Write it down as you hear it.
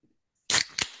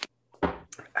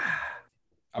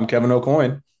I'm Kevin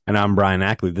O'Coin. And I'm Brian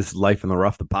Ackley. This is Life in the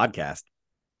Rough, the podcast.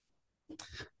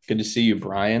 Good to see you,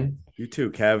 Brian. You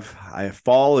too, Kev.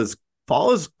 Fall is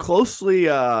closely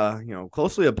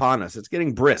closely upon us. It's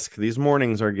getting brisk. These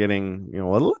mornings are getting, a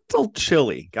little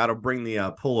chilly. Got to bring the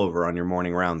pullover on your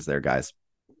morning rounds there, guys.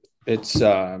 It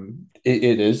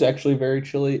is actually very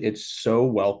chilly. It's so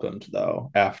welcomed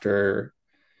though. After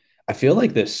I feel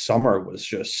like this summer was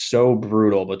just so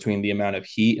brutal between the amount of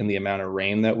heat and the amount of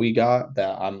rain that we got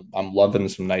that I'm loving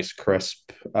some nice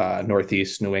crisp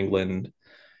Northeast New England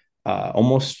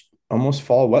almost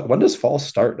fall. When does fall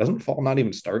start? Doesn't fall not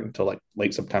even start until like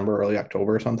late September, early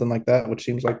October or something like that, which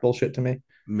seems like bullshit to me.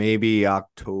 Maybe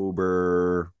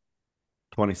October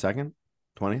 22nd,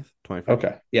 20th, 21st.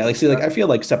 Okay. Yeah, like see, like I feel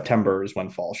like September is when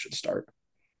fall should start.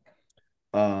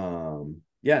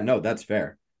 Yeah, no, that's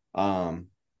fair. Um,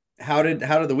 how did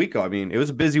the week go? I mean, it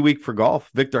was a busy week for golf.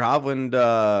 Victor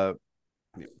Hovland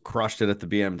crushed it at the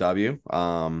BMW.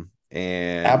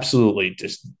 And Absolutely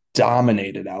just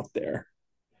dominated out there.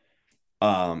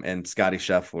 and Scotty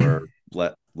Scheffler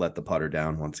let the putter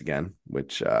down once again,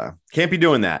 which can't be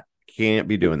doing that. Can't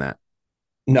be doing that.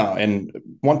 No, and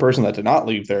one person that did not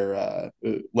leave their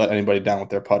let anybody down with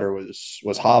their putter was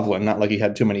Hovland. Not like he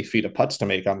had too many feet of putts to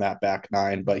make on that back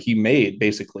nine, but he made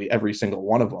basically every single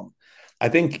one of them. I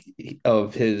think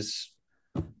of his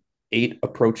eight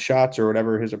approach shots or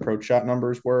whatever his approach shot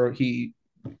numbers were,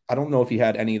 I don't know if he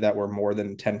had any that were more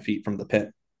than 10 feet from the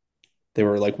pin. They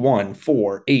were like 1,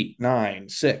 4, 8, 9,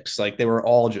 6. Like they were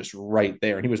all just right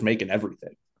there, and he was making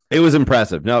everything. It was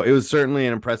impressive. No, it was certainly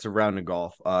an impressive round of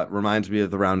golf. Reminds me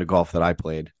of the round of golf that I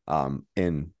played Uh,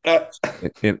 in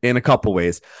a couple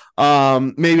ways.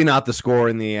 Maybe not the score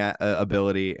and the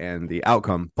ability and the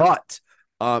outcome, but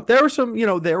there were some,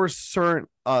 there were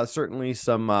certainly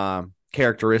some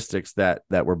characteristics that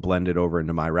were blended over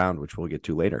into my round, which we'll get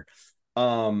to later.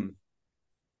 Um,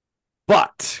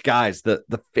 but guys, the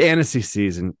fantasy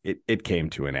season it came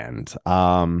to an end.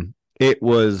 It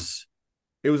was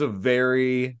a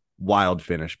very wild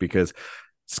finish because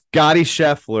Scotty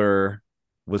Scheffler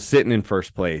was sitting in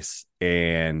first place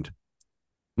and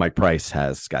Mike Price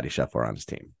has Scotty Scheffler on his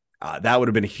team. That would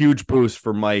have been a huge boost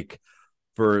for Mike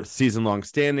for season long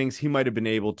standings. He might have been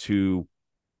able to,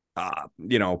 uh,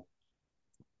 you know,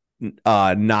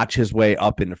 notch his way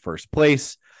up into first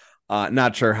place.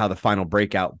 Not sure how the final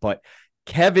breakout, but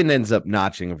Kevin ends up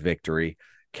notching a victory,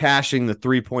 cashing the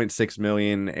 3.6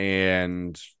 million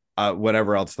and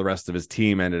whatever else the rest of his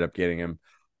team ended up getting him,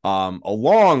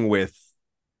 along with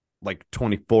like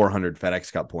 2,400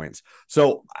 FedEx Cup points.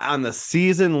 So on the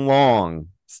season long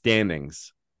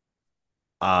standings,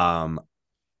 um,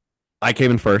 I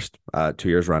came in first, 2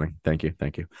 years running. Thank you,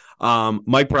 thank you.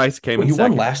 Mike Price came Wait, in you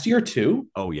won second. last year too?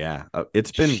 Oh yeah,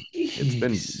 it's been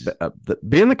Jeez.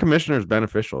 being the commissioner is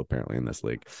beneficial apparently in this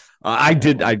league.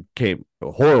 I came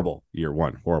horrible year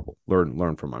one, horrible.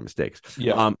 Learn from my mistakes.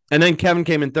 Yeah. And then Kevin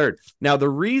came in third. Now the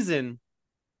reason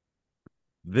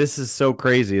this is so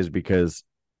crazy is because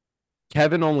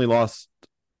Kevin only lost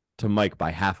to Mike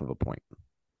by half of a point.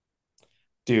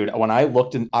 Dude, when I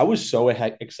looked and I was so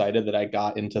excited that I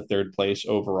got into third place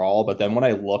overall, but then when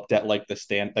I looked at like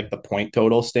the point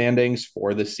total standings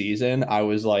for the season, I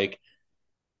was like,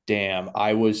 damn,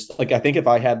 I was like, I think if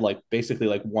I had like basically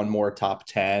like one more top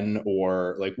 10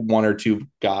 or like one or two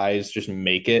guys just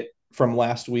make it from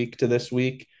last week to this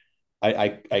week,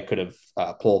 I could have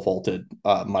pole vaulted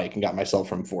Mike and got myself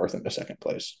from fourth into second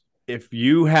place. If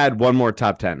you had one more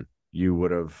top 10, you would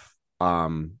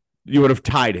have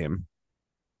tied him.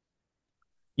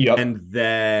 Yep. And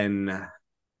then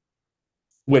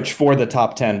Which for the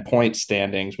top 10 point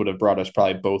standings would have brought us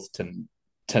probably both to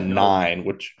no, nine,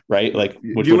 which right, like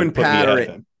which you would have and put me Pat are ahead of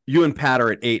at him. you and Pat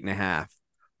are at 8.5,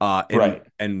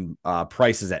 and Right.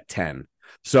 Price is at 10.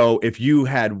 So if you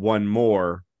had one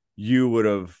more, you would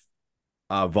have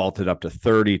vaulted up to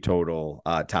 30 total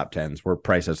top tens, where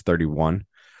Price has 31.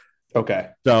 Okay.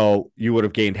 So you would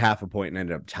have gained half a point and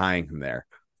ended up tying him there.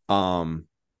 Um,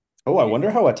 Oh, I wonder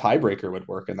how a tiebreaker would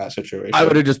work in that I would situation.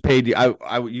 have just paid you.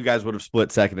 You guys would have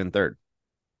split second and third.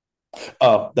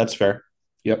 Oh, that's fair.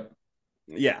 Yep.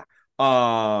 Yeah.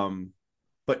 Um,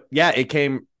 but yeah, it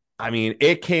came. I mean,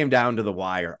 it came down to the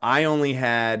wire. I only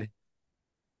had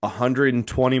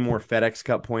 120 more FedEx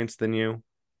Cup points than you.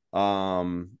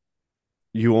 Um,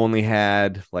 you only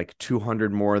had like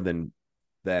 200 more than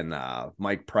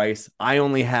Mike Price. I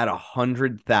only had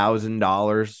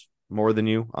 $100,000 more than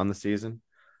you on the season.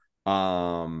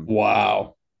 Um,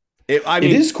 Wow. I It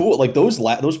mean, is cool. Like those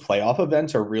playoff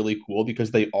events are really cool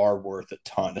because they are worth a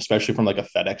ton, especially from like a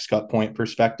FedEx Cup point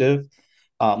perspective.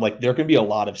 Like there can be a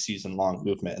lot of season long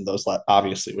movement in those,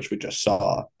 obviously, which we just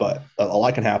saw, but a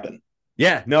lot can happen.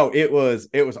 Yeah, no, it was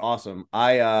awesome.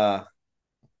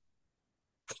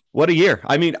 What a year.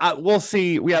 I mean, we'll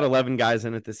see. We had 11 guys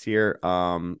in it this year.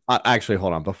 Actually,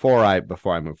 hold on. Before I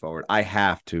move forward, I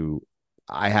have to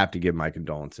give my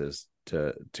condolences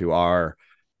to our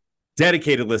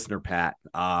dedicated listener, Pat.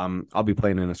 I'll be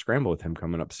playing in a scramble with him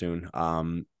coming up soon.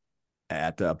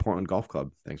 At Portland Golf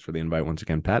Club. Thanks for the invite once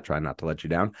again, Pat. Try not to let you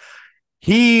down.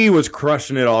 He was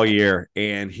crushing it all year,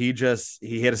 and he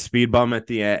hit a speed bump at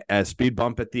the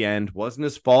end. Wasn't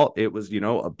his fault. It was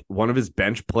one of his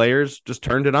bench players just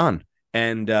turned it on,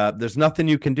 and there's nothing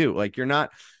you can do. Like you're not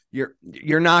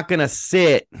gonna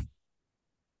sit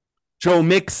Joe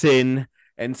Mixon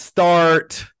and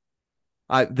start.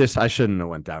 I shouldn't have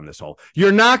went down this hole.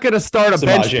 You're not going to start a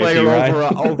bench player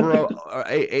over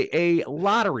a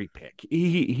lottery pick.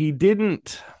 He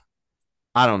didn't.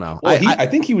 I don't know. Well, I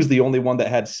think he was the only one that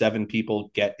had 7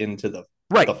 people get into the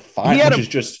final, which is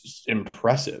just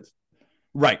impressive.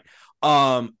 Right.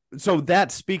 So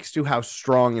that speaks to how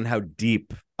strong and how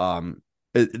deep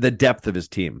the depth of his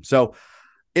team. So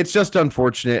it's just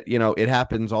unfortunate. It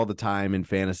happens all the time in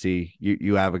fantasy.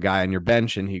 You have a guy on your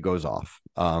bench and he goes off.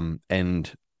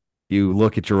 And you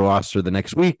look at your roster the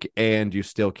next week and you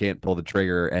still can't pull the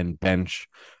trigger and bench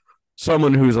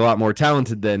someone who's a lot more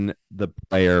talented than the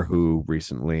player who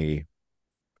recently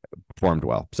performed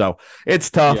well. So it's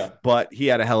tough, but he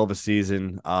had a hell of a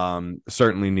season.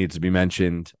 Certainly needs to be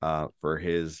mentioned for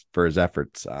his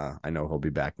efforts. I know he'll be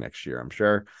back next year, I'm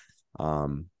sure.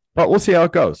 But we'll see how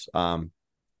it goes.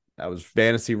 That was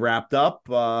fantasy wrapped up.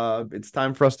 It's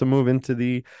time for us to move into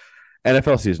the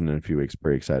NFL season in a few weeks.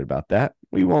 Pretty excited about that.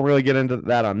 We won't really get into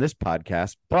that on this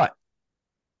podcast, but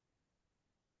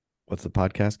what's the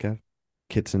podcast, Kev?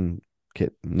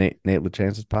 Nate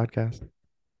LaChance's podcast?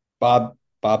 Bob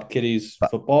Kitty's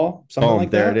football, something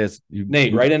like there that. It is.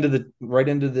 Nate, right into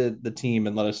the team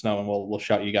and let us know, and we'll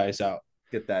shout you guys out.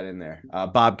 Get that in there.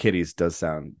 Bob Kitty's does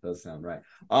sound right.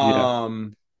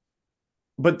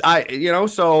 But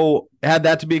so had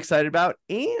that to be excited about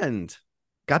and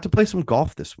got to play some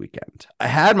golf this weekend. I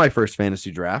had my first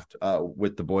fantasy draft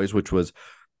with the boys, which was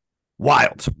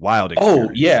wild experience. Oh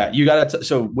yeah, you got to.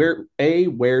 So where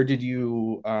did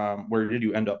you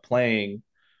end up playing?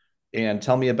 And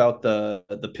tell me about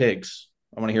the pigs.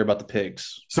 I want to hear about the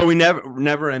pigs. So we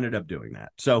never ended up doing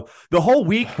that. So the whole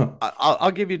week,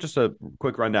 I'll give you just a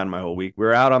quick rundown of my whole week. We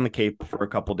were out on the Cape for a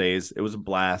couple days. It was a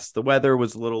blast. The weather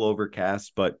was a little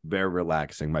overcast, but very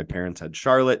relaxing. My parents had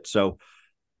Charlotte, so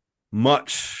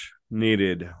much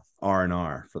needed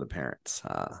R&R for the parents.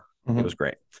 It was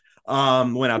great.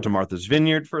 Went out to Martha's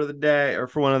Vineyard for the day or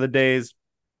for one of the days.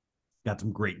 Got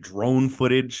some great drone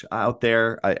footage out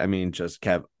there. I mean, just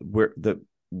Kev,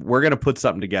 we're gonna put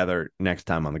something together next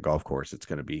time on the golf course. It's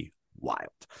gonna be wild.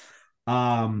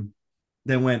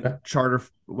 Then went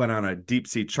on a deep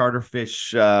sea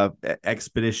charterfish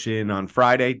expedition on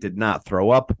Friday. Did not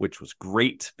throw up, which was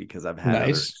great because I've had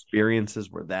other experiences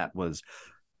where that was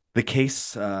the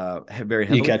case. Very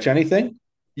heavily. You catch anything?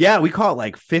 Yeah, we caught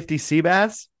like 50 sea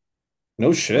bass.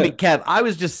 No shit. I mean, Kev, I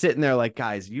was just sitting there like,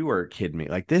 guys, you are kidding me.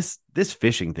 Like this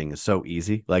fishing thing is so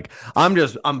easy. Like I'm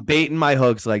baiting my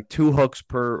hooks, like 2 hooks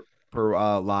per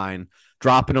line,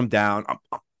 dropping them down.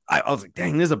 I was like,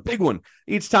 dang, this is a big one.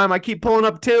 Each time I keep pulling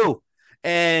up 2.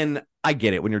 And I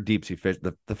get it when you're deep sea fish,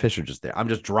 the fish are just there. I'm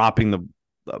just dropping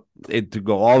it to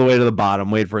go all the way to the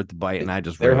bottom, wait for it to bite, and I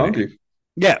just they're hungry.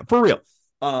 Yeah, for real.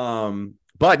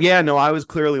 But yeah, no, I was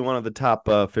clearly one of the top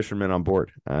fishermen on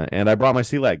board, and I brought my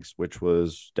sea legs, which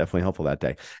was definitely helpful that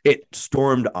day. It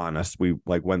stormed on us. We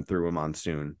went through a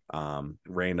monsoon,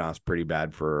 rained on us pretty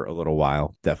bad for a little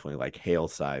while. Definitely like hail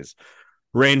size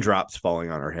raindrops falling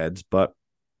on our heads. But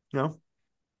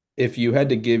if you had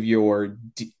to give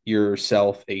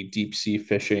yourself a deep sea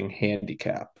fishing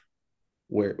handicap,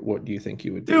 what do you think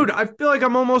you would do? Dude, I feel like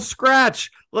I'm almost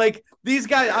scratch. Like these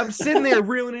guys, I'm sitting there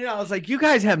reeling it out. I was like, you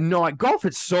guys have no golf.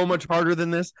 It's so much harder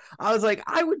than this. I was like,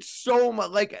 I was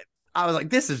like,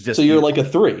 this is just. So you're like a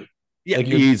 3. Yeah, like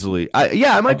easily.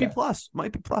 I might be plus.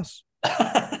 Might be plus.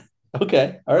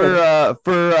 Okay. All right.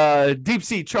 For deep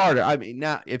sea charter. I mean,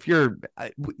 now if you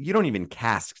don't even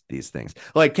cast these things.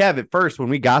 Like Kev, at first when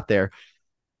we got there,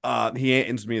 he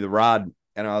hands me the rod,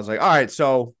 and I was like, all right,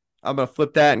 so I'm gonna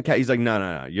flip that and he's like,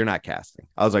 no, you're not casting.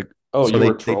 I was like, oh, so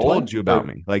they told you about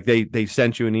me. Like they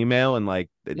sent you an email and like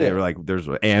they were like, there's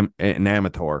an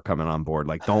amateur coming on board.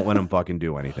 Like, don't let him fucking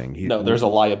do anything. There's a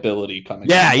liability coming.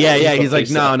 Yeah. He's like,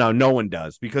 no one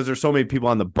does because there's so many people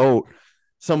on the boat.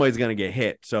 Somebody's gonna get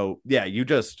hit. So yeah,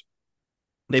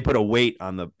 they put a weight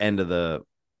on the end of the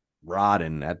rod,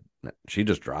 and that she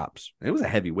just drops. It was a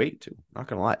heavy weight too. Not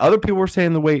gonna lie. Other people were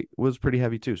saying the weight was pretty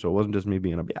heavy too, so it wasn't just me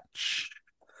being a bitch.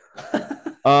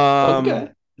 Okay.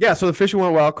 Yeah, so the fishing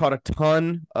went well. Caught a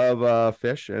ton of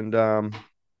fish, and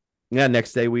yeah,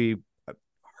 next day we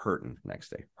hurting.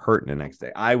 The next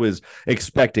day. I was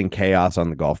expecting chaos on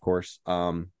the golf course.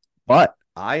 But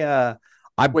I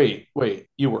Wait.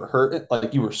 You were hurt?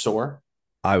 Like you were sore?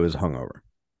 I was hungover.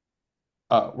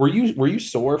 Were you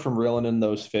sore from reeling in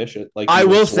those fish? Like I you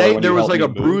were will sore say when there you was helped like me a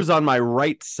move bruise on my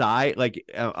right side, like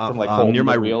from like near holding the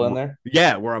my reel in there?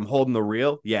 yeah, where I'm holding the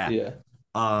reel. Yeah. Yeah.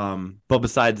 But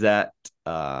besides that,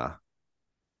 no,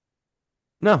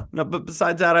 but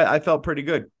besides that, I felt pretty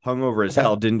good. Hungover as Okay.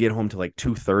 hell. Didn't get home till like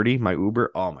 2:30. My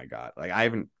Uber. Oh my god! Like I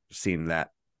haven't seen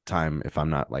that time if I'm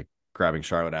not like grabbing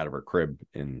Charlotte out of her crib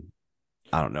in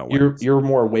I don't know when. You're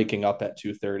more waking up at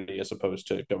 2:30 as opposed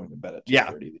to going to bed at Yeah,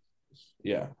 2:30.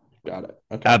 Yeah. Got it.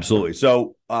 Okay. absolutely.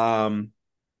 So,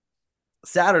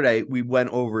 Saturday we went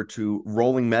over to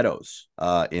Rolling Meadows,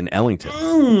 in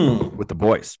Ellington with the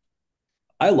boys.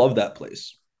 I love that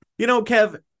place. You know,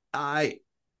 Kev, I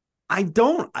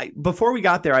don't. Before we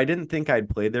got there, I didn't think I'd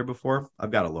played there before.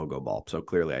 I've got a logo ball, so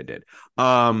clearly I did.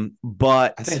 I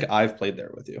But think I've played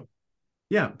there with you.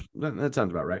 yeah, that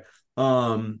sounds about right.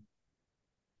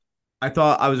 I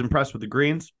thought I was impressed with the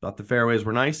greens. Thought the fairways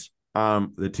were nice.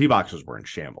 The tee boxes were in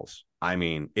shambles. I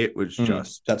mean, it was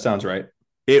just That sounds right.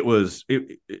 it was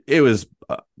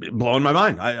blowing my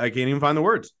mind. I can't even find the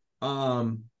words.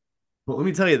 But let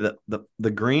me tell you that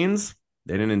the greens,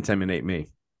 they didn't intimidate me.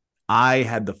 I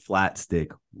had the flat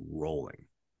stick rolling.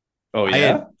 Oh I had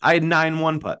yeah. I had 9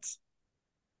 1 putts,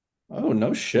 Oh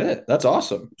no shit. That's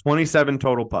awesome. 27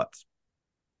 total putts.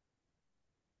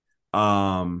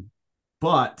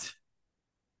 But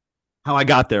how I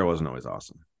got there wasn't always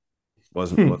awesome.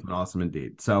 Wasn't awesome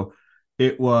indeed. So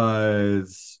it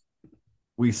was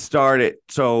we started,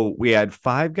 so we had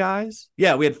 5 guys.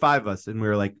 Yeah, we had 5 of us, and we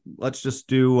were like, let's just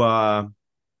do our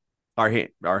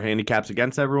handicaps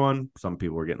against everyone. Some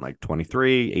people were getting like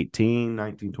 23, 18,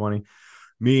 19, 20.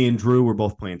 Me and Drew were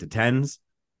both playing to tens.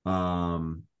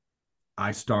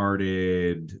 I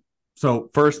started, so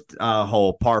first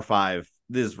hole, par 5.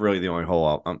 This is really the only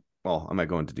hole well, I might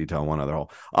go into detail on one other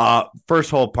hole. First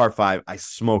hole, par 5, I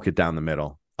smoke it down the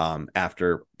middle.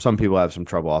 After some people have some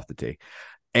trouble off the tee.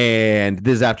 And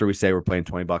this is after we say we're playing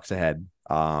 $20 ahead.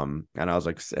 And I was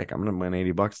like, sick, I'm gonna win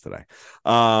 $80 today.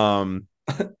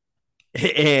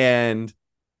 And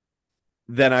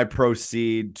then I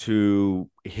proceed to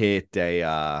hit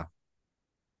a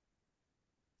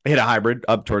hybrid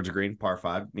up towards the green, par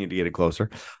 5. Need to get it closer.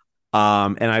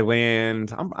 And I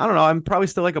land. I don't know. I'm probably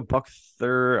still like a buck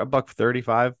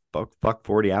 35, buck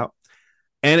 40 out,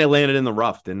 and it landed in the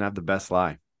rough. Didn't have the best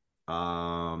lie. Pull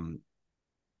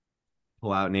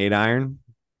out an 8-iron,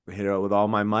 hit it with all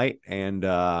my might, and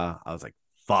I was like,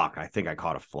 "Fuck! I think I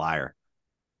caught a flyer."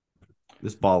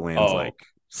 This ball lands Oh, like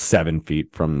 7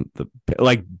 feet from the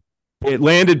like. It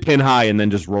landed pin high and then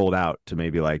just rolled out to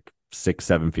maybe like 6,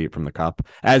 7 feet from the cup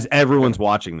as everyone's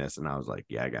watching this. And I was like,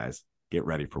 yeah, guys, get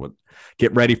ready for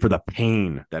the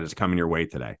pain that is coming your way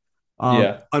today.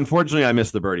 yeah. Unfortunately, I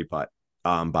missed the birdie putt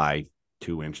by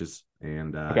 2 inches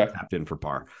and Okay. tapped in for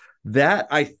par. That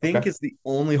I think Okay. is the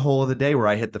only hole of the day where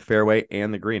I hit the fairway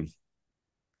and the green. Oh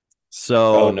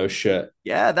So no shit.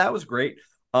 yeah, that was great.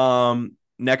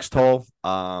 Next hole,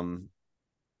 par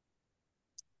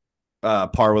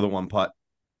with a 1 putt.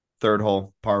 Third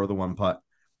hole, par with a 1 putt.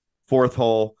 Fourth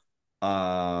hole,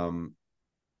 double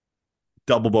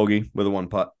bogey with a 1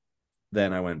 putt.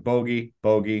 Then I went bogey,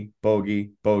 bogey,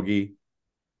 bogey, bogey,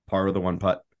 par with a 1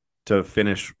 putt to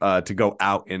finish to go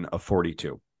out in a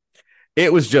 42.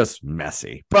 It was just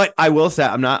messy. But I will say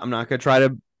I'm not gonna try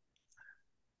to.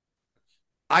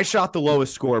 I shot the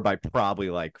lowest score by probably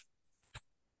like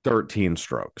 13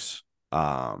 strokes.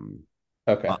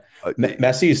 Okay. Uh,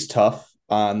 Messi's tough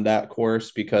on that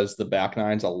course because the back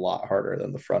nine's a lot harder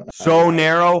than the front so nine.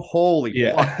 narrow, holy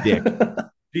fuck, dick. Yeah.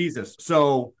 Jesus.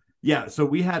 So yeah, so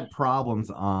we had problems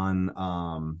on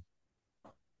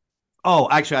oh,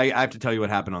 actually I have to tell you what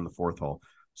happened on the fourth hole.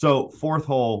 So fourth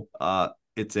hole,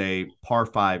 it's a par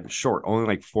 5 short, only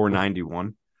like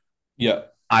 491. Yeah.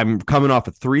 I'm coming off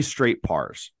of 3 straight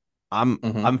pars.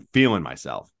 Mm-hmm. I'm feeling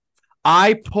myself.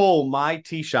 I pull my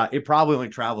tee shot. It probably only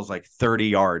travels like 30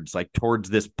 yards, like towards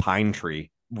this pine tree,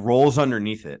 rolls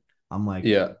underneath it. I'm like,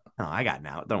 Yeah. no, I got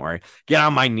now. Don't worry. Get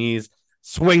on my knees,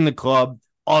 swing the club.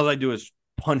 All I do is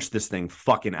punch this thing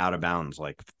fucking out of bounds,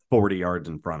 like 40 yards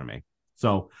in front of me.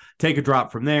 So take a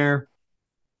drop from there,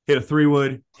 hit a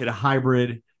 3-wood, hit a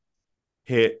hybrid,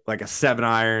 hit like a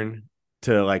 7-iron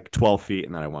to like 12 feet,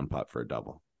 and then I 1 putt for a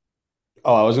double.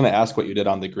 Oh, I was going to ask what you did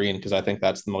on the green because I think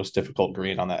that's the most difficult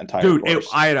green on that entire Dude, course.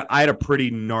 I had a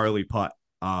pretty gnarly putt.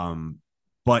 Um,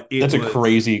 but it That's a was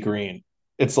crazy green.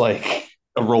 It's like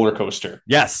a roller coaster.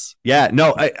 yes, yeah,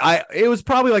 no, it was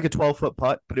probably like a 12-foot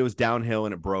putt, but it was downhill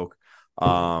and it broke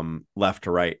left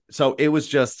to right. So it was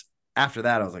just after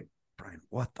that, I was like, Brian,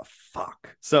 what the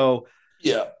fuck? So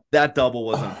Yeah. that double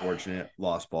was unfortunate,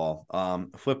 lost ball.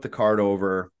 Flip the card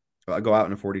over. I go out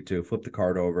in a 42, flip the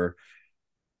card over.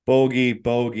 Bogey,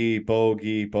 bogey,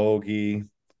 bogey, bogey.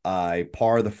 I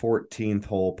par the 14th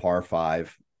hole, par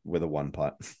five with a one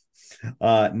putt.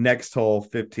 Next hole,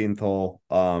 15th hole,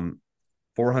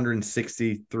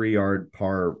 463-yard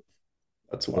par.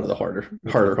 That's What one of is the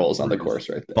it? harder holes on the course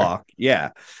right there. Fuck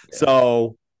yeah. Yeah.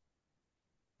 So,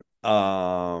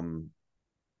 um,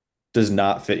 Does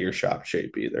not fit your shot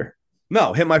shape either.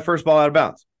 no, hit my first ball out of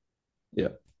bounds. Yeah.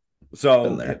 Been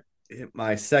So there. hit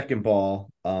my second ball.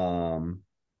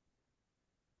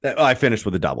 I finished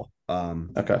with a double.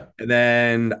 Okay. And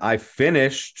then I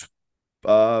finished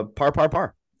par par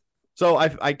par. So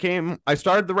I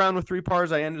started the round with three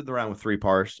pars. I ended the round with three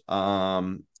pars.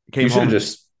 You Came should have home.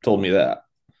 just told me that.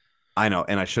 I know,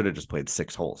 and I should have just played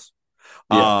six holes.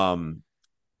 Yeah. Um,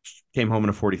 Came home in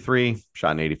a 43,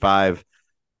 shot an 85.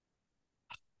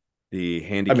 The I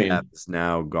handicap mean, is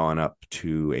now gone up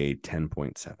to a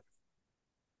 10.7.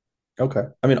 okay.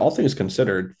 I mean, all things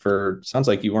considered, for sounds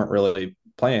like you weren't really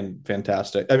playing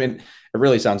fantastic. I mean, it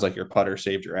really sounds like your putter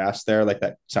saved your ass there. Like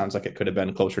that sounds like it could have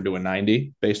been closer to a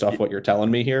 90 based off what you're telling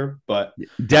me here. But I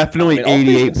Definitely mean, all things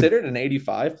 88. considered, an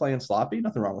 85 playing sloppy,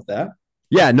 nothing wrong with that.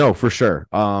 Yeah, no, for sure.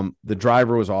 The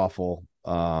driver was awful.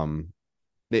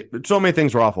 So many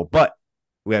things were awful, but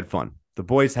we had fun. The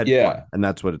boys had fun, Yeah. and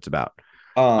that's what it's about.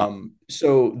 Uh,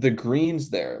 So the greens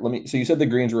there, so you said the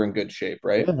greens were in good shape,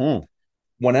 right? mhm.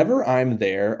 Whenever I'm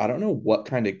there, I don't know what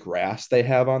kind of grass they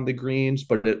have on the greens,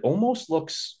 but it almost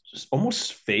looks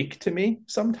almost fake to me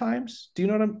sometimes. Do you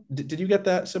know what did you get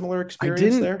that similar I experience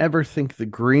didn't there? ever think the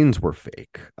greens were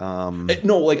fake.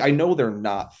 No, like I know they're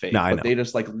not No, fake, I but know. they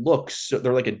just like look so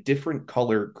they're like a different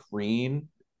color green.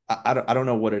 I don't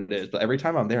know what it is, but every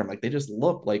time I'm there, I'm like, they just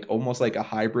look like almost like a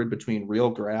hybrid between real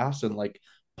grass and like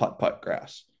putt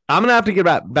grass. I'm gonna have to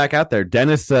get back out there.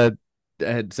 Dennis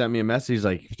had sent me a message He's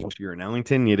like, "You're in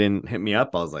Ellington. You didn't hit me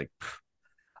up." I was like,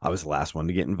 "I was the last one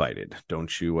to get invited.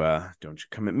 Don't you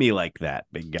come at me like that,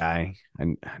 big guy.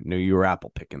 I knew you were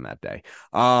apple picking that day."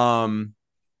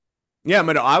 Yeah,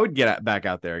 but I would get back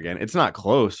out there again. It's not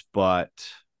close, but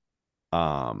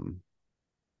um,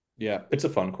 Yeah, it's a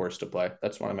fun course to play.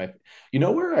 That's one of my, you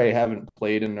know, where I haven't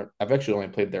played and I've actually only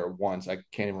played there once. I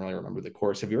can't even really remember the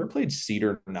course. Have you ever played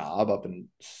Cedar Knob up in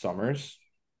Summers?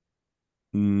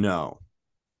 no.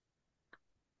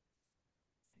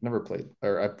 Never played,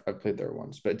 or I've played there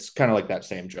once, but it's kind of like that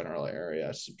same general area.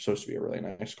 It's supposed to be a really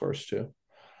nice course too.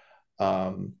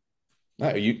 Um,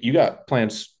 no, you got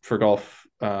plans for golf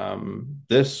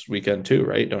this weekend too,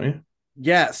 right? Don't you?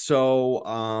 Yeah,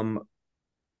 so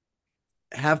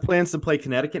have plans to play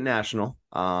Connecticut National.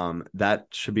 That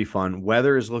should be fun.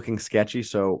 Weather is looking sketchy,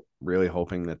 so really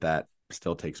hoping that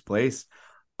still takes place.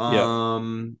 Yeah.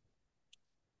 Um,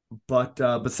 but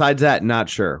besides that, not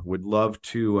sure. Would love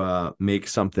to make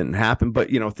something happen, but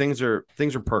things are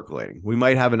percolating. We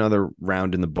might have another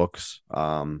round in the books.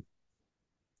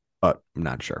 But I'm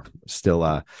not sure. Still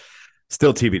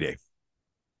TBD.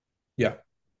 Yeah.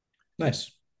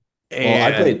 Nice. Well,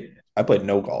 And I played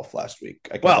no golf last week.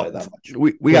 I can tell you well, that much.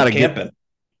 we got Went to get camping.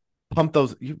 pump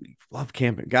those. You love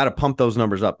camping. Got to pump those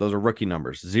numbers up. Those are rookie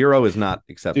numbers. Zero is not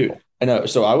Dude, acceptable. I know.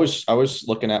 So I was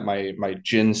looking at my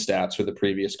gin stats for the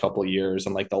previous couple of years,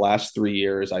 and like the last 3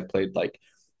 years, I played like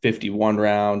 51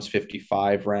 rounds,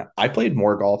 55 rounds. I played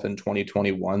more golf in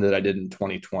 2021 than I did in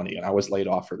 2020, and I was laid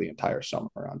off for the entire summer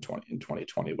on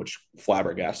 2020, which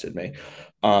flabbergasted me.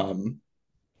 Um,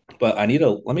 but let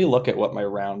me look at what my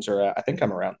rounds are at. I think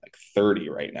I'm around like 30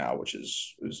 right now, which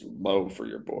is low for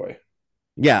your boy.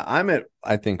 Yeah, I'm at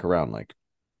I think around like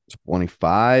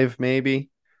 25 maybe.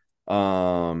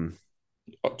 Um,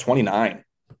 Oh, 29.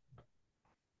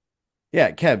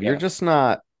 yeah, Kev, you're Yeah. just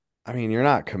not. I mean, you're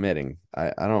not committing.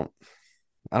 I don't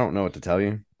know what to tell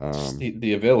you. Just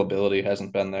the availability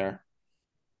hasn't been there.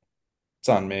 It's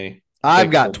on me. I've Take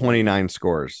the got whole blame. 29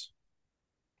 scores.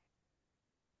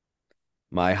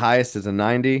 My highest is a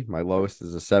 90. My lowest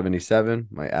is a 77.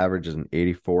 My average is an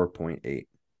 84.8.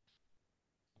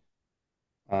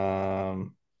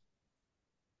 Um,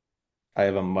 I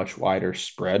have a much wider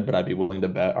spread, but I'd be willing to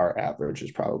bet our average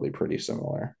is probably pretty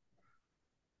similar.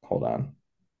 Hold on.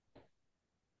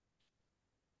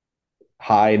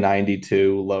 High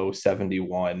 92, low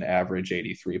 71, average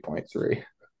 83.3.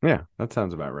 Yeah, that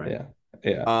sounds about right. Yeah.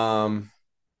 Yeah. Um,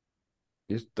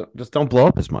 just don't blow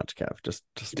up as much, Kev.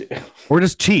 Or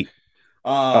just cheat.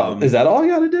 Oh, is that all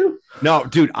you got to do? No,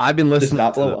 dude, I've been Just listening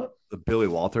not to blow up? the Billy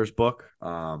Walters book.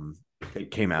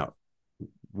 It came out.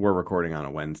 We're recording on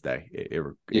a Wednesday. It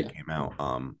Yeah. came out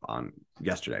on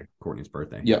yesterday, Courtney's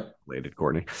birthday. Yep. Related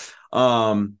Courtney.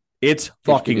 It's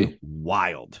fucking HBD.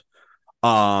 wild.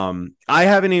 I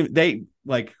haven't even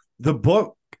like the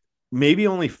book, maybe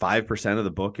only 5% of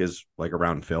the book is like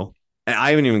around Phil. And I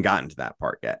haven't even gotten to that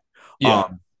part yet. Yeah.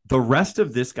 The rest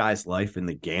of this guy's life and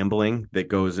the gambling that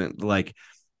goes in, like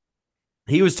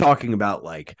he was talking about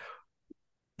like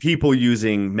people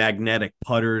using magnetic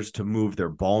putters to move their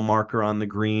ball marker on the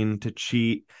green to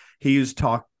cheat. He's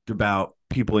talked about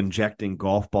people injecting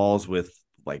golf balls with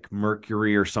like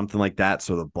mercury or something like that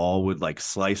so the ball would like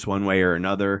slice one way or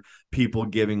another. People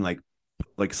giving like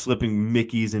slipping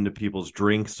Mickeys into people's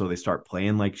drinks so they start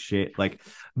playing like shit. Like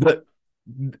the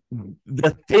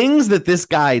the things that this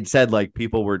guy had said like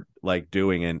people were like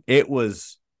doing, and it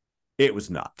was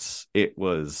nuts. It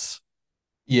was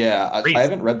Yeah, I crazy.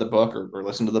 haven't read the book or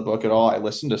listened to the book at all. I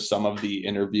listened to some of the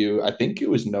interview. I think it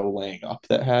was No Laying Up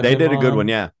that had They him did a good one, on.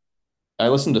 yeah. I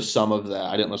listened to some of that.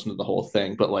 I didn't listen to the whole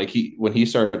thing, but like when he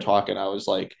started talking, I was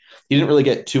like, he didn't really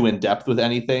get too in depth with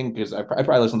anything because I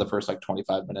probably listened to the first like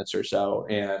 25 minutes or so,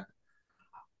 and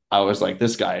I was like,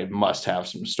 this guy must have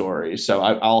some stories. So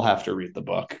I'll have to read the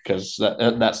book because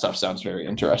that stuff sounds very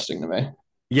interesting to me.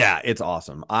 Yeah, it's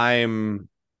awesome. I'm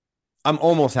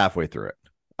almost halfway through it.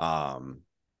 Um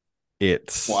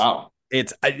it's Wow.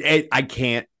 I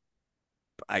can't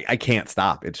I can't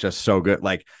stop. It's just so good.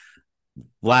 Like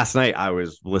last night I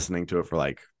was listening to it for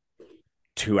like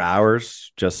 2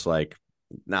 hours, just like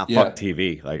now fuck Yeah.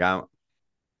 TV. Like I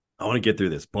want to get through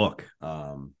this book.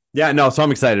 Yeah, no, so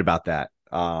I'm excited about that.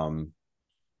 And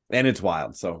it's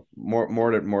wild. So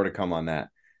more to come on that.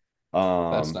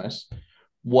 That's Um, nice.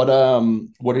 What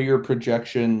are your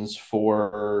projections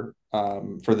for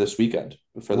this weekend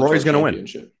for the Rory's tour gonna win.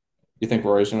 championship? You think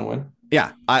Rory's gonna win?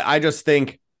 Yeah, I just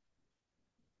think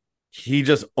he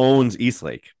just owns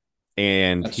Eastlake,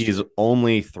 and That's he's true.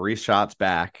 only 3 shots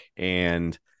back.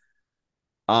 And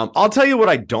I'll tell you what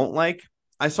I don't like.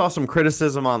 I saw some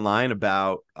criticism online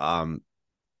about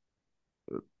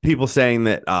people saying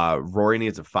that Rory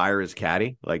needs to fire his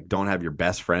caddy, like don't have your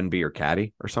best friend be your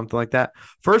caddy or something like that.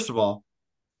 First of all,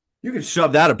 you can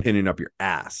shove that opinion up your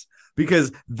ass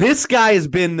because this guy has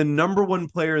been the number one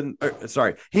player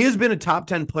sorry, he has been a top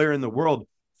 10 player in the world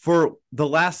for the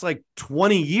last like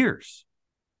 20 years.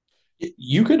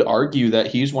 You could argue that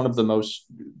he's one of the most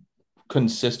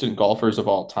consistent golfers of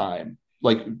all time.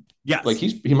 Like Yes.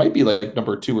 he might be like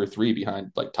number two or three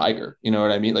behind like Tiger. You know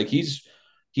what I mean? Like he's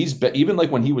been even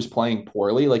like when he was playing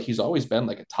poorly, like he's always been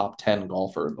like a top 10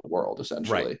 golfer in the world, Right.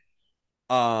 essentially.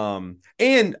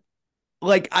 And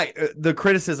like the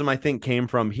criticism I think came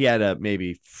from he had a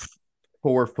maybe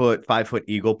 4 foot, 5 foot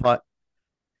eagle putt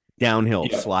downhill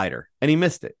Yeah. slider and he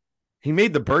missed it. He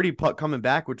made the birdie putt coming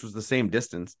back, which was the same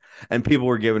distance, and people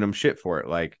were giving him shit for it.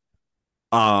 Like,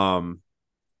 um,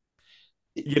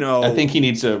 you I know, think he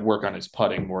needs to work on his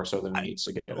putting more so than he I, needs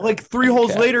to get like three a new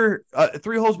holes caddy. later,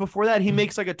 3 holes before that, he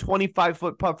makes like a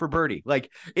 25-foot putt for birdie.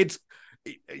 Like, it's,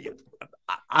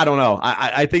 I don't know.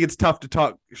 I think it's tough to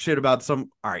talk shit about some.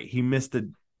 All right, he missed a.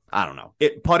 I don't know.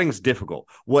 Putting's difficult.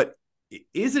 What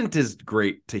isn't as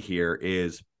great to hear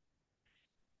is,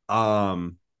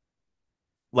 um,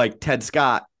 like Ted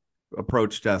Scott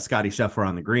approached Scotty Scheffler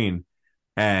on the green,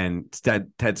 and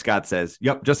Ted Scott says,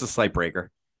 "Yep, just a slight breaker."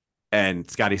 And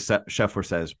Scotty Scheffler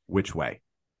says, "Which way?"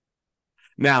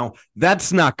 Now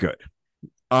that's not good.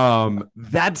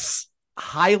 That's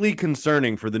highly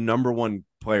concerning for the number one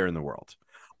player in the world.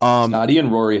 Um, Scotty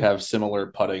and Rory have similar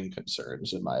putting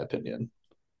concerns, in my opinion.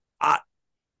 I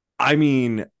I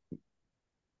mean,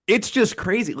 it's just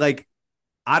crazy. Like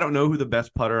I don't know who the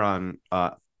best putter on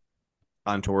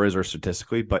tour is or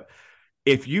statistically, but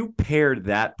if you paired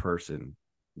that person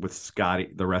with Scotty,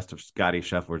 the rest of Scotty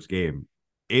Scheffler's game,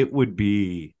 it would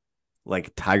be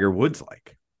like Tiger Woods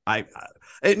like. I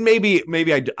it maybe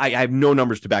I have no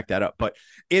numbers to back that up, but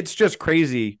it's just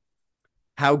crazy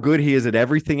how good he is at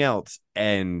everything else.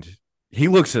 And he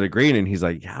looks at a green and he's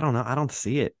like, I don't know, I don't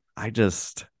see it. Do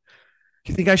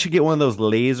you think I should get one of those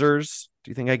lasers?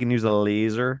 Do you think I can use a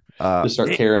laser? Just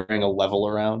start carrying a level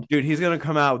around. Dude, he's gonna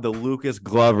come out with the Lucas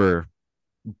Glover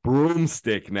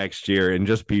broomstick next year and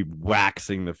just be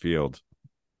waxing the field.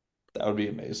 That would be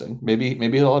amazing. Maybe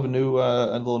he'll have a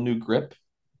little new grip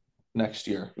next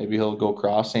year. Maybe he'll go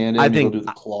cross-handed. I Maybe he'll think do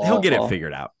the he'll get it claw.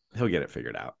 figured out. He'll get it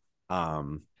figured out.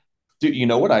 Um, Dude, you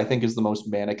know what I think is the most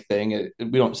manic thing?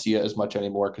 We don't see it as much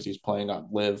anymore because he's playing on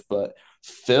Live, but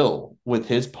Phil with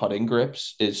his putting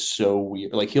grips is so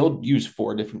weird. Like he'll use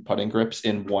four different putting grips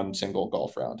in one single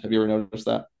golf round. Have you ever noticed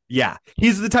that? Yeah,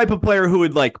 he's the type of player who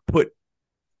would like put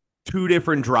two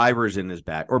different drivers in his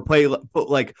bag or put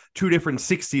like two different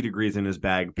 60 degrees in his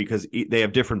bag because they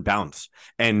have different bounce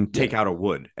and Yeah. take out a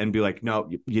wood and be like, no,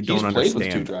 you He's don't played with two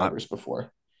understand. drivers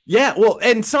before. Yeah, well,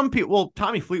 and some people, well,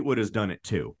 Tommy Fleetwood has done it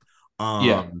too.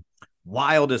 Yeah.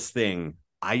 Wildest thing,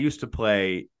 I used to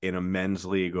play in a men's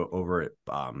league over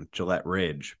at Gillette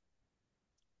Ridge.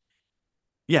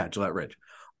 Yeah, Gillette Ridge.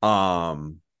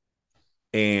 Um,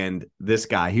 and this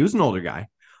guy, he was an older guy,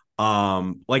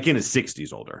 like in his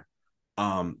 60s older.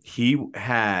 He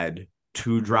had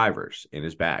two drivers in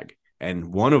his bag,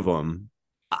 and one of them,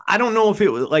 I don't know if it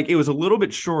was like it was a little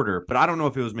bit shorter, but I don't know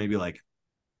if it was maybe like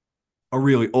a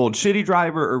really old shitty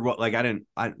driver or what. Like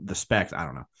the specs, I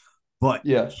don't know, but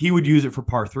Yeah. he would use it for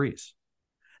par threes,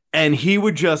 and he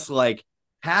would just like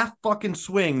half fucking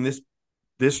swing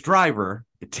this driver,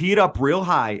 tee it up real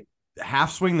high,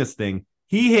 half swing this thing.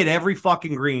 He hit every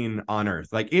fucking green on earth.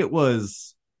 Like it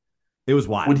was Would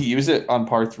wild. he use it on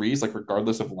par threes, like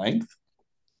regardless of length?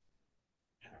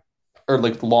 Or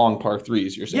like long par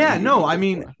threes, you're saying Yeah, he would no, use I it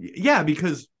mean, for? yeah,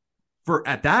 because for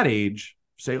at that age,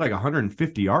 say like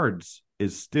 150 yards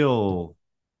is still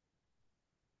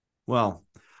well.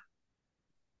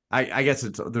 I guess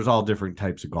there's all different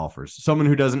types of golfers. Someone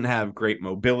who doesn't have great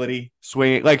mobility,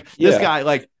 swinging like this Yeah. guy,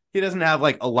 like he doesn't have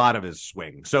like a lot of his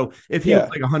swing. So if he was Yeah.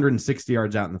 like 160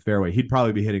 yards out in the fairway, he'd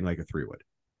probably be hitting like a 3 wood.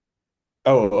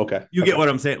 Oh, okay. You get Okay. what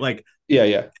I'm saying? Like, Yeah,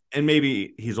 yeah. and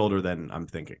maybe he's older than I'm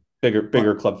thinking. Bigger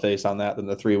But club face on that than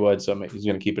the 3 wood, so he's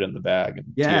going to keep it in the bag and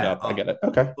tee it yeah, up. I get it.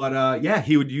 Okay. yeah,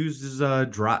 he would use his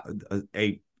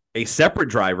a separate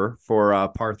driver for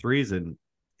par threes, and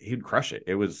he'd crush it.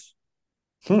 It was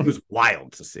Hmm.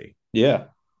 wild to see. Yeah.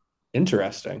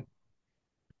 Interesting.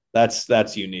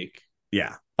 That's unique.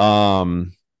 Yeah. All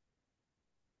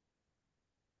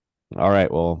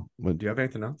right. Well, do you have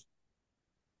anything else?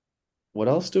 What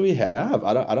else do we have?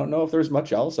 I don't know if there's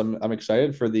much else. I'm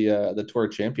excited for the tour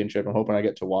championship. I'm hoping I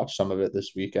get to watch some of it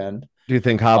this weekend. Do you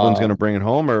think Hovland's going to Um, bring it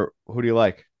home, or who do you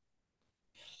like?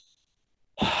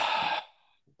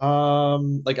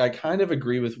 like I kind of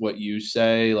agree with what you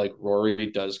say. Like Rory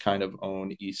does kind of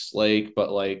own East Lake,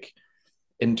 but like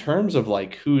in terms of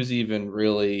like who's even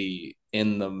really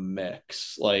in the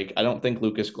mix, like I don't think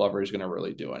Lucas Glover is going to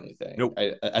really do anything. Nope.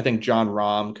 I think John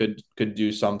Rahm could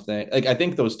do something. Like I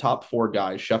think those top four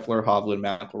guys, Scheffler, Hovland,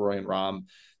 McIlroy, and Rahm,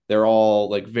 they're all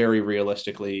like very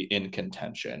realistically in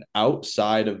contention.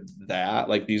 Outside of that,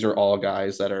 like these are all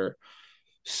guys that are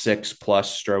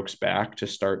 6+ strokes back to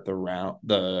start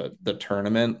the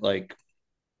tournament. Like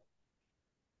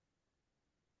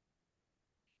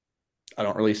I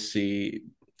don't really see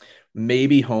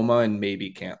maybe Homa and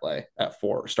maybe Cantlay at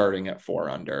four, starting at 4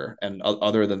 under. And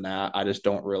other than that, I just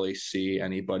don't really see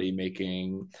anybody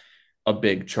making a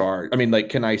big charge. I mean, like,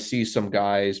 can I see some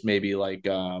guys maybe like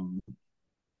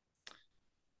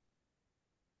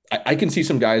I can see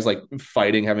some guys like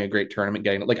fighting, having a great tournament,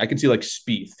 getting like I can see like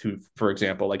Spieth, who, for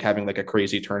example, like having like a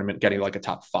crazy tournament, getting like a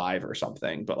top five or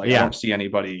something. But like Yeah. I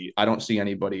don't see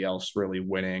anybody else really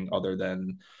winning other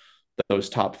than those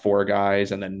top four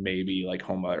guys, and then maybe like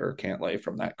Homa or Cantlay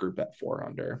from that group at 4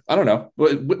 under. I don't know.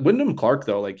 Wyndham Clark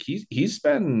though, like he's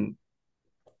been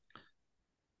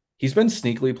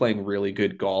sneakily playing really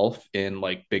good golf in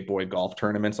like big boy golf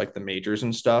tournaments like the majors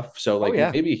and stuff. So Oh like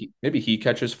yeah. maybe he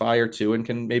catches fire too and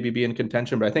can maybe be in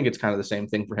contention. But I think it's kind of the same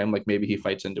thing for him. Like maybe he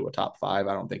fights into a top five.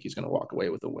 I don't think he's going to walk away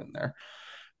with a win there.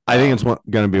 I think it's Um,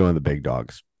 going to be one of the big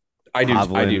dogs. I do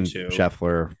Hovland, too.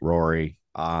 Scheffler, Rory.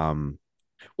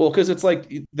 Well, because it's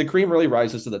like the cream really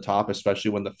rises to the top,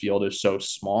 especially when the field is so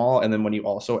small, and then when you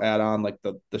also add on like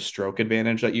the stroke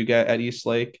advantage that you get at East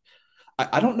Lake.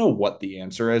 I don't know what the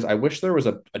answer is. I wish there was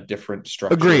a different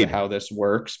structure to Agreed. how this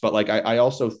works, but like I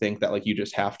also think that like you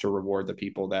just have to reward the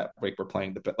people that like we're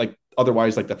playing the like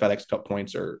otherwise like the FedEx Cup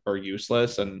points are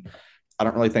useless. And I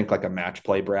don't really think like a match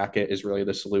play bracket is really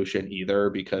the solution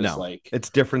either because No, like it's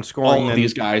different scoring all of than.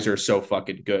 these guys are so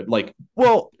fucking good. Like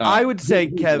Well, I would say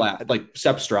who's Kev. like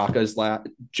Sepp Straka's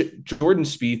Jordan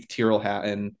Spieth, Tyrrell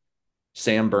Hatton,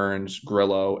 Sam Burns,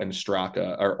 Grillo, and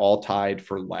Straka are all tied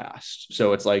for last.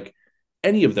 So it's like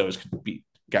any of those could beat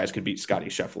Scotty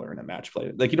Scheffler in a match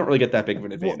play. Like you don't really get that big of an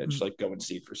Well, advantage, like going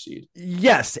seed for seed.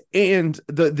 yes, and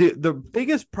the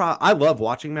biggest I love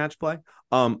watching match play.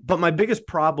 But my biggest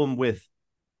problem with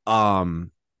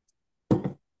um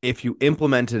if you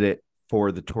implemented it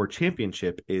for the tour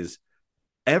championship is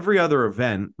every other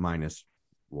event minus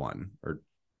one or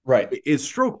Right. is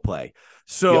stroke play.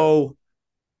 So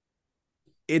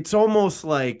it's almost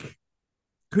like,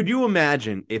 could you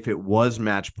imagine if it was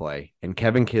match play and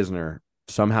Kevin Kisner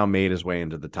somehow made his way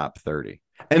into the top 30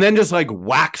 and then just like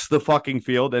whacks the fucking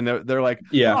field, and they're like,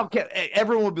 Yeah. oh,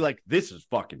 everyone would be like, this is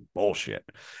fucking bullshit.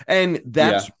 And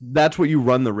Yeah. that's what you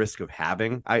run the risk of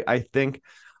having, I think.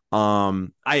 I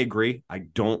agree. I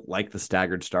don't like the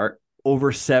staggered start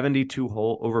over 72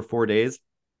 hole over 4 days.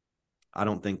 I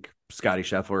don't think Scotty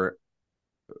Scheffler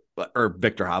or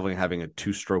Victor Hovland having a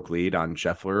 2-stroke lead on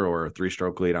Scheffler or a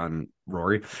 3-stroke lead on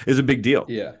Rory is a big deal.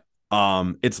 Yeah.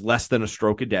 It's less than a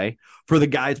stroke a day. For the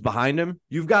guys behind him,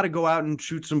 you've got to go out and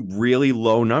shoot some really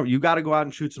low number. You got to go out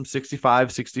and shoot some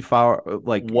 65, 65.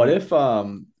 Like, what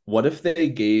if they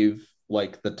gave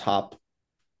like the top,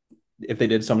 if they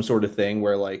did some sort of thing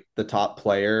where like the top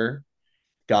player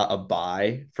got a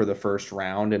bye for the first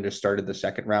round and just started the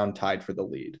second round tied for the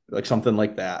lead, like something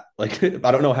like that. Like,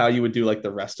 I don't know how you would do like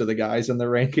the rest of the guys in the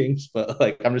rankings, but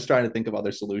like, I'm just trying to think of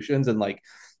other solutions. And like,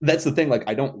 that's the thing. Like,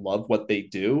 I don't love what they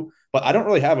do, but I don't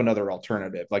really have another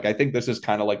alternative. Like, I think this is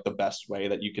kind of like the best way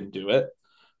that you can do it.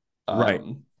 right.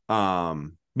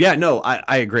 Yeah, no,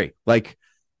 I agree. Like,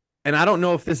 and I don't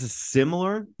know if this is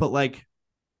similar, but like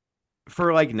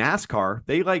for like NASCAR,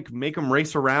 they like make them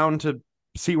race around to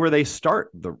see where they start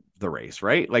the race,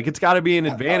 right? Like, it's got to be an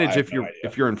advantage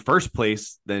if you're in first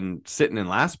place than sitting in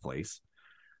last place.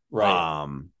 Right.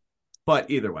 But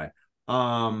either way,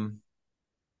 I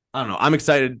don't know. I'm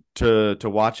excited to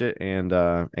watch it and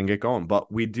get going.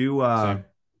 But we do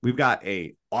we've got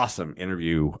a awesome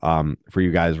interview for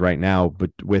you guys right now,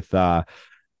 but with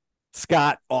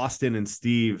Scott, Austin, and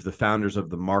Steve, the founders of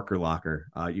the Marker Locker.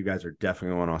 You guys are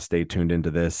definitely want to stay tuned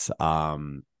into this.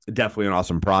 Definitely an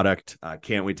awesome product.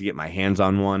 Can't wait to get my hands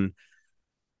on one.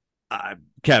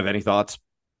 Kev, any thoughts?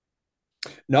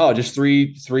 No, just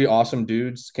three awesome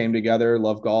dudes came together,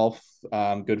 love golf,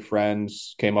 good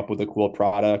friends, came up with a cool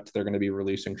product. They're going to be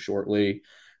releasing shortly.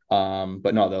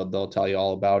 But no, they'll tell you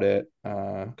all about it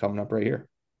coming up right here.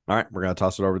 All right, we're going to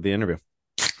toss it over to the interview.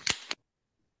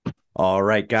 All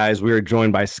right, guys, we are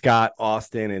joined by Scott,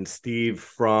 Austin, and Steve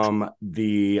from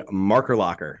the Marker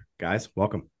Locker. Guys,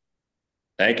 welcome.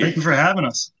 Thank you. Thank you for having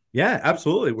us. Yeah,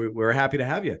 absolutely. We're happy to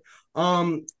have you.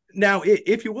 Now,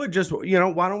 if you would just,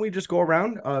 why don't we just go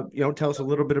around, tell us a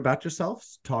little bit about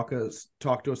yourselves, talk to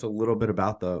us a little bit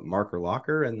about the Marker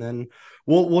Locker, and then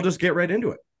we'll just get right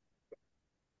into it.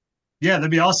 Yeah,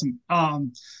 that'd be awesome.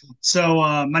 So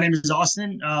my name is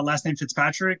Austin, last name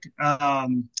Fitzpatrick,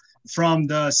 from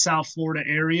the South Florida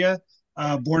area,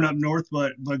 born up north,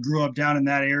 but grew up down in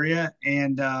that area,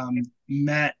 and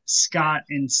met Scott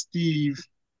and Steve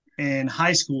in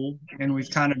high school, and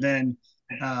we've kind of been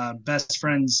best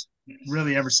friends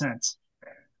really ever since.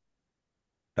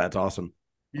 That's awesome.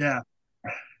 Yeah.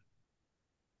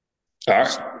 All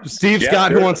right. Steve,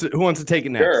 Scott, sure. who wants to take it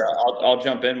next? Sure, I'll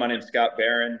jump in. My name's Scott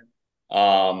Barron.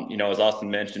 As Austin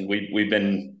mentioned, we've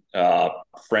been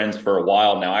friends for a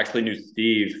while now. I actually knew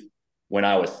Steve when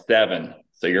I was 7.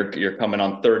 So you're coming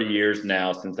on 30 years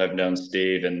now since I've known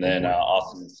Steve, and then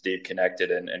Austin and Steve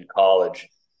connected in college.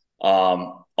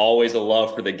 Always a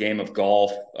love for the game of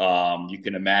golf. You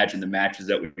can imagine the matches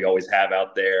that we always have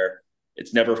out there.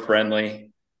 It's never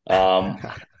friendly.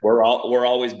 We're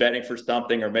always betting for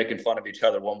something or making fun of each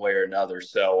other one way or another.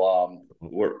 So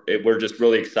we're just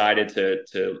really excited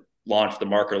to launch the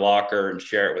Marker Locker and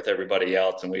share it with everybody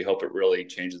else, and we hope it really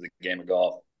changes the game of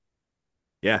golf.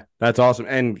 Yeah, that's awesome.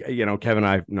 And, Kevin and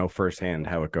I know firsthand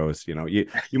how it goes. You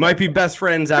might be best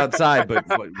friends outside, but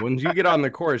when you get on the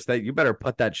course, that you better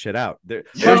put that shit out. There's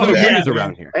no gimmies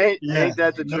around here. Ain't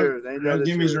that the truth? Ain't no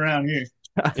gimmies around here.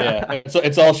 Yeah, so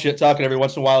it's all shit talking. Every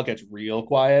once in a while, it gets real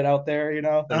quiet out there.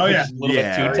 Oh yeah, a little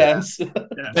bit too tense.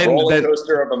 Yeah. Roller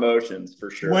coaster of emotions for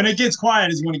sure. When it gets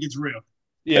quiet is when it gets real.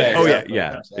 Yeah. Oh exactly.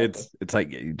 Yeah. Exactly. It's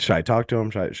like, should I talk to him?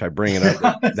 Should I bring it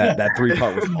up? that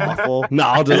 3-putt was awful. No,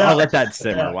 I'll let that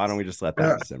simmer. Yeah. Why don't we just let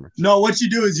that simmer? No, what you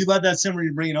do is you let that simmer.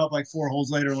 You bring it up like 4 holes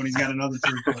later when he's got another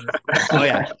 3-putter. Oh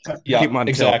yeah, yeah, keep him on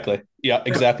exactly. Tilt. Yeah,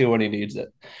 exactly when he needs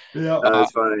it. Yeah,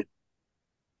 that's funny.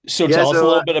 So tell us a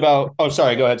little bit about. Oh,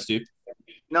 sorry. Go ahead, Steve.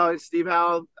 No, it's Steve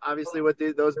Howell. Obviously, what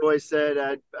those boys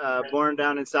said. Born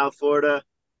down in South Florida.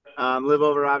 Live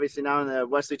over obviously now in the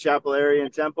Wesley Chapel area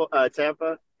in Tampa.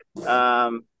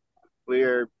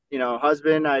 We're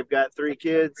husband. I've got 3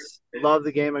 kids. Love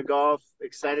the game of golf.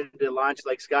 Excited to launch,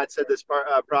 like Scott said, this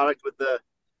product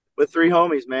with 3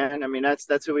 homies. Man, I mean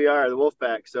that's who we are, the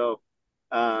Wolfpack. So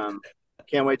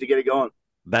can't wait to get it going.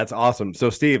 That's awesome. So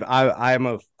Steve, I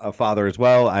am a father as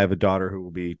well. I have a daughter who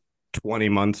will be 20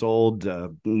 months old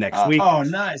next week. Oh,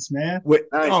 nice, man.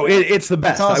 It's the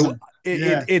best. That's awesome.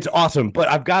 It's awesome. But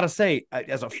I've got to say,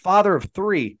 as a father of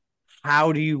 3,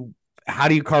 how do you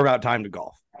carve out time to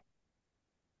golf?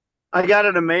 I got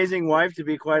an amazing wife, to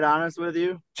be quite honest with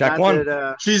you. Check one.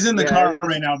 She's in the car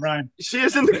right now, Brian. She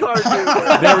is in the car too.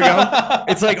 There we go.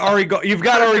 It's like you've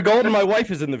got Ari Gold, and my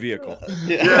wife is in the vehicle.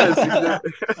 Yes.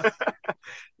 Exactly.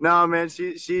 No, man,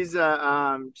 she's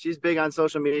big on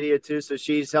social media too, so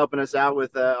she's helping us out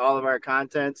with all of our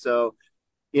content. So,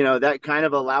 that kind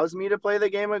of allows me to play the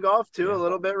game of golf too a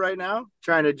little bit right now,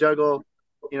 trying to juggle,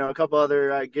 a couple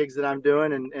other gigs that I'm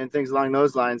doing and things along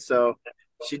those lines. So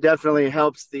she definitely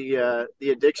helps the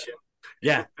addiction.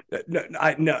 Yeah,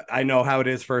 I know how it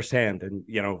is firsthand, and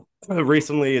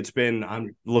recently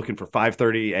I'm looking for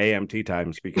 5:30 a.m. tee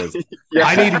times because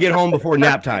I need to get home before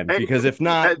nap time. Because if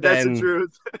not, that's then the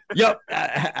truth. Yep,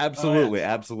 absolutely.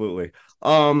 That's funny.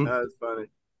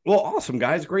 Well, awesome,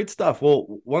 guys, great stuff.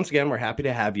 Well, once again, we're happy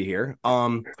to have you here.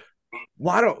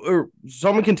 Why don't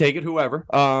someone can take it, whoever.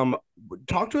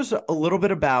 Talk to us a little bit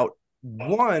about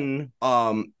one.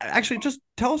 Actually, just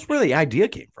tell us where the idea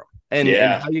came from. And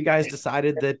how you guys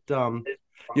decided that,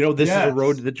 this is a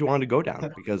road that you wanted to go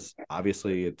down, because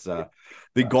obviously it's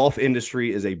the golf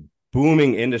industry is a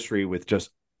booming industry with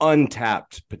just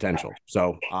untapped potential.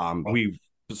 So we've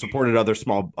supported other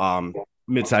small,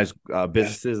 mid-sized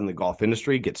businesses in the golf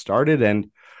industry get started. And,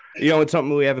 it's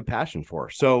something we have a passion for.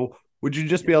 So would you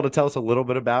just be able to tell us a little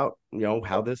bit about,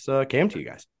 how this came to you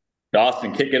guys?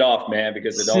 Austin, kick it off, man,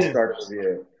 because it all started with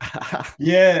you.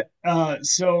 Yeah.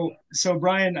 So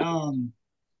Brian,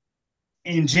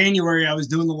 in January, I was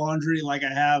doing the laundry like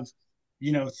I have,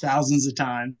 thousands of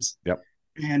times. Yep.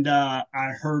 And I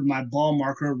heard my ball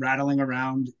marker rattling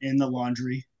around in the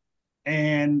laundry.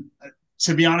 And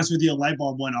to be honest with you, a light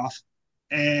bulb went off.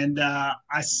 And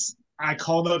I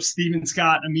called up Steven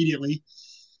Scott immediately.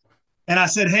 And I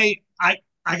said, hey,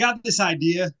 I got this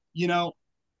idea,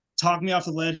 talk me off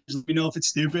the ledge. Let me know if it's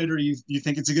stupid or you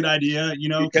think it's a good idea,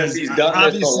 because he's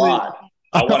done this a lot.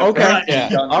 Okay.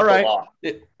 Yeah. All right.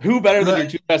 Who better than your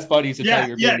 2 best buddies to tell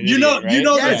you? Yeah. They're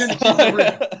going to keep it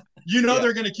real.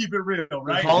 They're going to keep it real,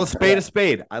 right? Call a spade a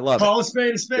spade. I love it. Call a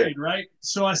spade a spade, right?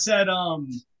 So I said,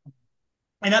 and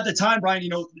at the time, Brian,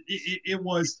 it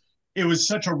was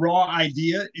such a raw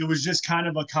idea. It was just kind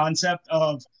of a concept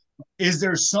of, is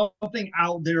there something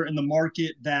out there in the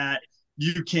market that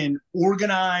you can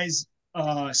organize,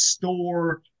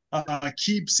 store,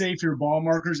 keep safe your ball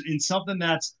markers in something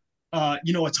that's, a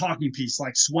talking piece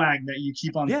like swag that you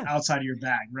keep on the outside of your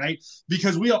bag, right?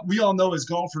 Because we all know as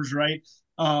golfers, right?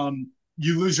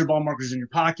 You lose your ball markers in your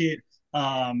pocket.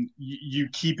 You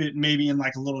keep it maybe in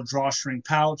like a little drawstring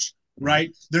pouch,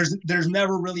 right? There's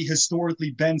never really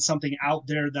historically been something out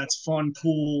there that's fun,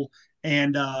 cool,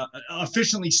 and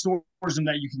efficiently stores them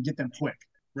that you can get them quick,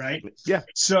 right? Yeah.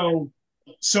 So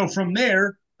from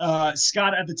there,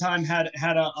 Scott at the time had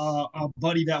a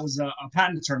buddy that was a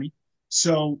patent attorney.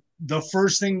 So the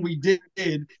first thing we did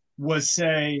was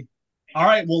say, all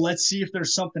right, well, let's see if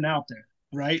there's something out there,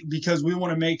 right? Because we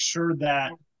want to make sure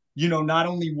that, not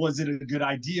only was it a good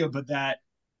idea, but that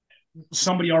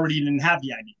somebody already didn't have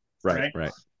the idea.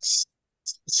 Right.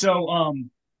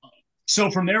 So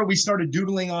from there, we started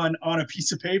doodling on a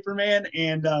piece of paper, man,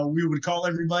 and we would call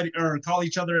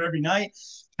each other every night,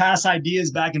 pass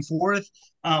ideas back and forth.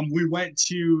 We went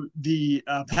to the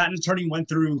patent attorney, went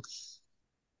through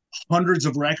hundreds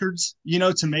of records,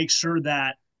 to make sure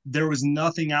that there was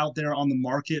nothing out there on the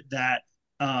market that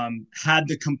had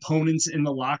the components in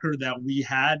the locker that we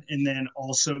had, and then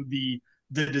also the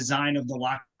design of the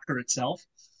locker itself.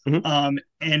 Mm-hmm.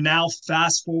 And now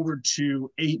fast forward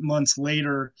to 8 months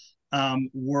later,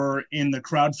 we're in the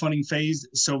crowdfunding phase.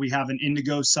 So we have an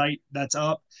Indigo site that's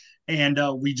up, and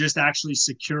we just actually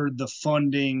secured the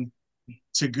funding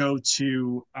to go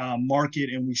to market,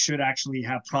 and we should actually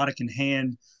have product in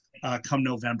hand come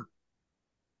November.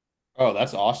 Oh,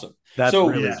 that's awesome. That's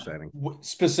really exciting.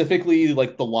 Specifically,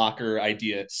 like the locker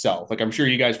idea itself. Like, I'm sure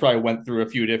you guys probably went through a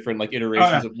few different like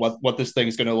iterations of what this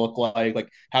thing's going to look like. Like,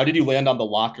 how did you land on the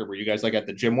locker? Were you guys like at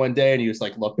the gym one day and you just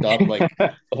like looked up like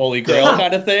the Holy Grail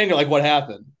kind of thing, or like what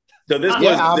happened? So this Go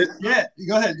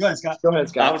ahead, Scott. Go ahead,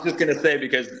 Scott. I was just going to say,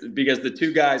 because the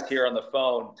 2 guys here on the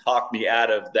phone talked me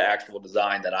out of the actual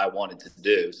design that I wanted to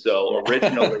do. So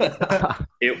originally,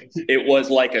 it was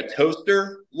like a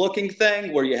toaster looking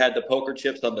thing where you had the poker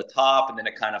chips on the top, and then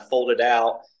it kind of folded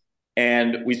out.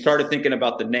 And we started thinking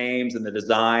about the names and the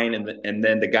design, and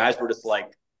then the guys were just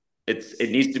like,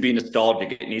 it needs to be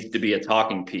nostalgic. It needs to be a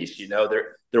talking piece.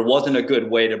 There wasn't a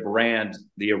good way to brand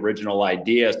the original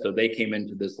idea. So they came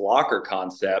into this locker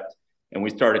concept, And we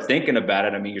started thinking about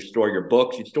it. I mean, you store your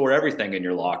books, you store everything in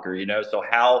your locker, so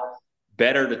how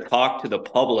better to talk to the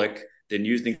public than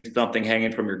using something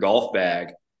hanging from your golf bag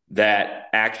that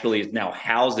actually is now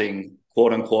housing,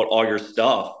 quote unquote, all your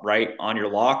stuff right on your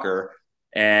locker.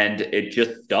 And it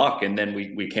just stuck. And then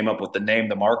we came up with the name,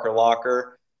 the Marker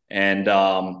Locker. And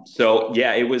so,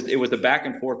 yeah, it was a back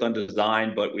and forth on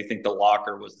design, but we think the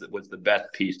locker was the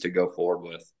best piece to go forward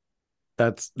with.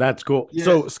 That's cool. Yeah.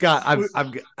 So Scott,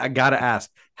 I gotta ask,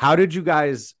 how did you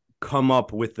guys come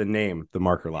up with the name, the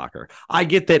Marker Locker? I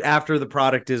get that after the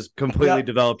product is completely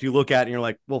developed, you look at it and you're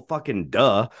like, well, fucking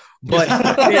duh. But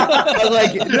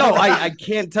no, I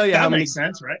can't tell you how many makes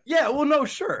sense, right? Yeah, well, no,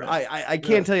 sure. I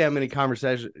can't tell you how many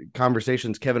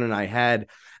conversations Kevin and I had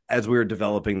as we were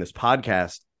developing this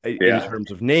podcast in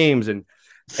terms of names and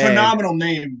phenomenal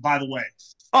name, by the way.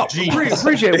 Oh,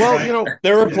 appreciate it. Well,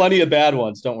 there were plenty of bad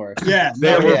ones. Don't worry. Yeah,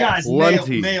 you guys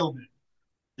nailed it.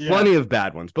 Yeah. Plenty of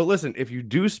bad ones. But listen, if you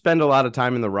do spend a lot of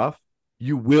time in the rough,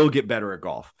 you will get better at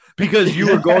golf because you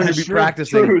are going to be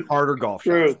practicing harder golf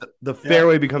shots. The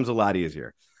fairway becomes a lot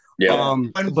easier. Yeah.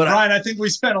 But Brian, I think we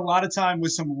spent a lot of time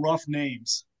with some rough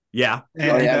names. Yeah.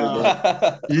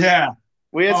 And,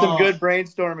 we had some good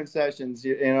brainstorming sessions.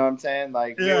 You know what I'm saying?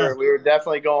 Like we were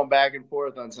definitely going back and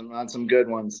forth on some good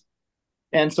ones,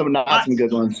 and some some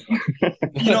good ones.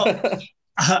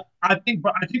 I think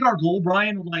our goal,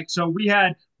 Brian, so we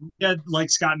had like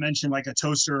Scott mentioned, like a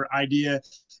toaster idea,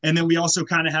 and then we also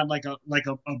kind of had like a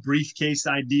briefcase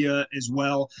idea as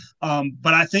well.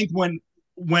 But I think when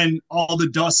all the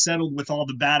dust settled with all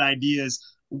the bad ideas,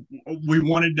 we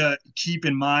wanted to keep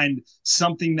in mind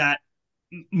something that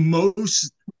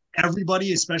most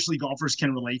everybody, especially golfers,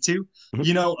 can relate to.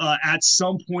 At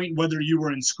some point, whether you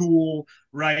were in school,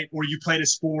 right, or you played a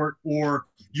sport, or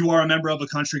you are a member of a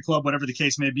country club, whatever the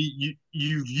case may be,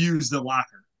 you've used the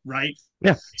locker, right?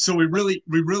 Yeah. So we really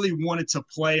wanted to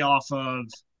play off of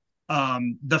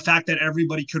the fact that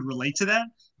everybody could relate to that.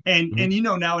 And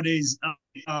nowadays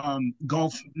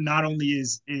golf not only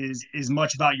is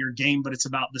much about your game, but it's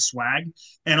about the swag,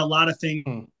 and a lot of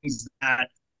things that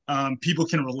people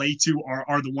can relate to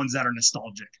are the ones that are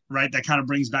nostalgic, right? That kind of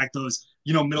brings back those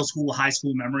middle school, high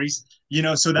school memories.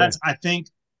 So that's I think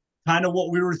kind of what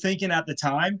we were thinking at the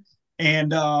time.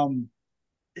 And I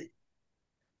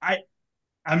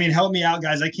mean, help me out,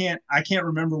 guys. I can't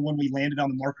remember when we landed on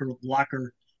the Marker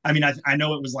Locker. I mean, I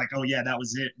know it was like, oh yeah, that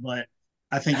was it, but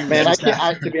I think it was. Man,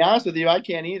 to be honest with you, I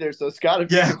can't either. So Scott,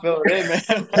 if you can fill it in, man.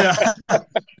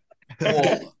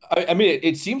 Well, I mean,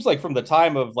 it seems like from the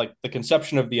time of like the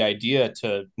conception of the idea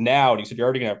to now, and you said you're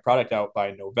already gonna have product out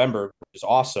by November, which is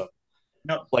awesome.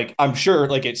 No. Like, I'm sure,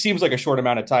 like, it seems like a short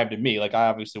amount of time to me. Like, I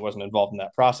obviously wasn't involved in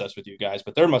that process with you guys,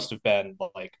 but there must have been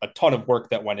like a ton of work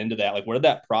that went into that. Like, what did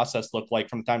that process look like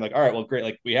from the time? Like, all right, well, great.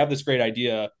 Like, we have this great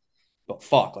idea, but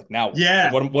fuck, like now,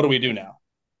 yeah. Like, what do we do now?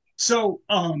 So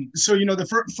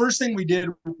the first thing we did,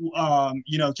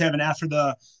 Kevin, after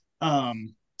the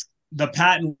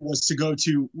patent was to go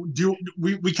to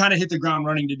we kind of hit the ground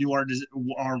running to do our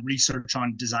research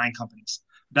on design companies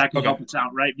that could help us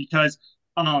out, right? Because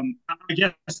I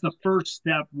guess the first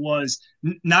step was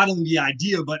not only the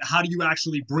idea, but how do you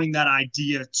actually bring that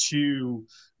idea to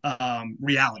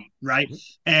reality, right?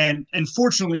 And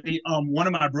fortunately, one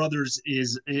of my brothers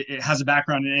has a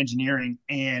background in engineering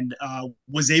and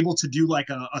was able to do like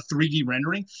a 3D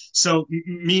rendering. So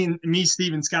me,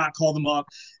 Steve, and Scott called them up,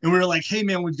 and we were like, "Hey,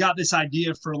 man, we've got this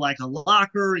idea for like a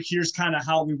locker. Here's kind of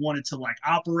how we want it to like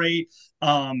operate.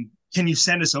 Can you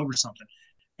send us over something?"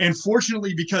 And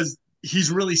fortunately, because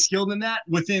he's really skilled in that,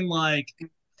 within like,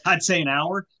 I'd say an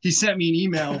hour, he sent me an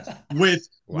email with,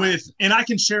 and I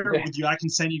can share it with you. I can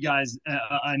send you guys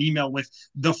an email with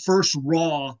the first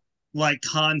raw like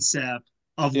concept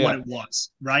of what it was,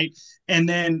 right? And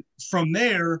then from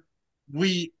there,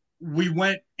 we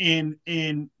went in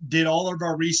and did all of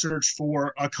our research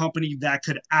for a company that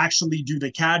could actually do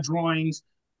the CAD drawings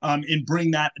and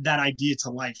bring that idea to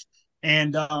life.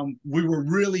 And we were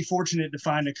really fortunate to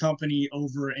find a company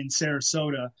over in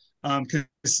Sarasota,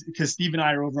 because Steve and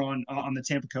I are over on the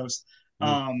Tampa coast,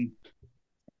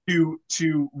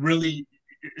 to really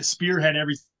spearhead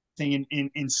everything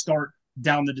and start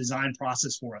down the design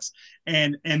process for us.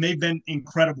 And they've been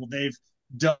incredible. They've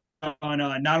done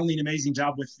not only an amazing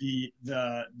job with the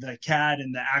CAD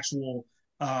and the actual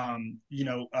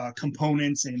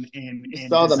components and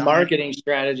all the marketing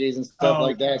strategies and stuff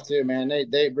like that too, man.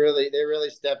 They really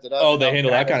stepped it up. Oh, they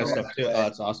handle that kind of stuff too. Oh,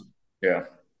 that's awesome. Yeah.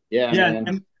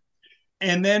 Man.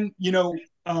 And then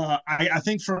I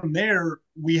think from there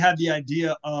we had the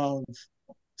idea of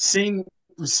seeing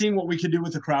what we could do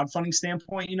with the crowdfunding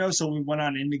standpoint. So we went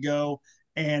on Indigo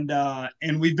and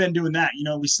we've been doing that.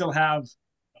 We still have,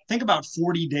 I think, about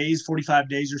 40 days, 45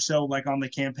 days or so, like on the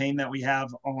campaign that we have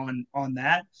on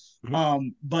that.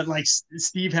 But like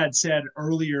Steve had said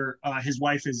earlier, his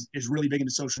wife is really big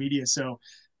into social media. So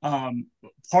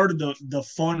part of the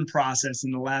fun process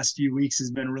in the last few weeks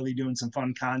has been really doing some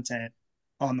fun content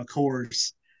on the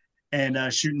course and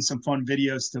shooting some fun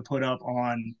videos to put up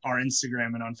on our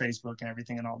Instagram and on Facebook and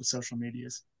everything and all the social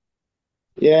medias.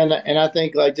 Yeah, and I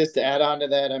think, like, just to add on to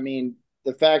that, I mean,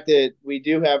 the fact that we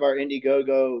do have our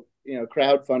Indiegogo,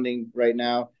 crowdfunding right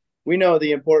now, we know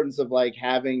the importance of like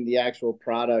having the actual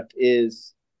product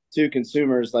is to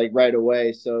consumers like right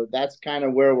away. So that's kind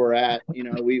of where we're at.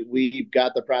 We've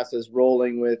got the process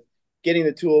rolling with getting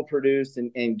the tool produced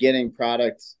and getting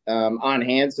products on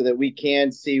hand so that we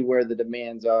can see where the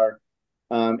demands are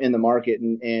in the market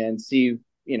and see,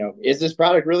 is this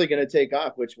product really going to take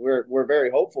off, which we're very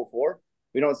hopeful for.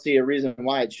 We don't see a reason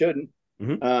why it shouldn't.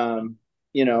 But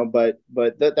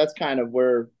that's kind of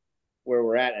where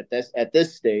we're at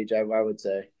this stage, I would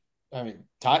say. I mean,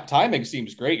 timing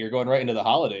seems great. You're going right into the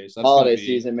holidays. That's holiday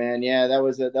season, man. Yeah, that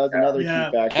was another key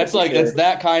factor. That's like that's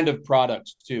that kind of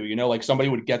product too. Like somebody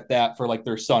would get that for like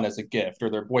their son as a gift or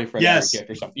their boyfriend as a gift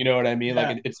or something. You know what I mean? Yeah.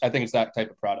 Like I think it's that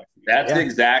type of product. That's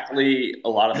exactly a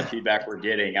lot of the feedback we're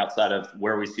getting outside of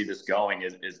where we see this going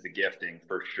is the gifting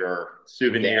for sure.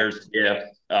 Souvenirs,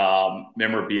 gifts,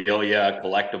 memorabilia,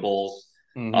 collectibles.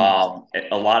 A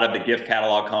lot of the gift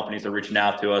catalog companies are reaching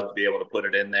out to us to be able to put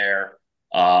it in there.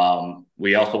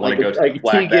 We also want to go to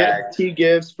like tea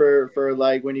gifts for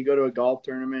like when you go to a golf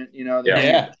tournament,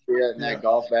 that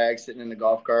golf bag sitting in the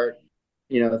golf cart,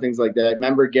 things like that.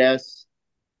 Member guests.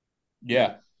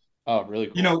 Yeah. Oh, really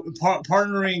cool.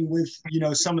 Partnering with,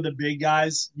 some of the big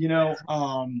guys,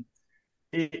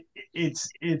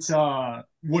 it's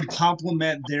would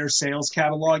complement their sales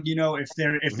catalog,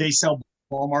 if they sell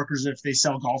ball markers, if they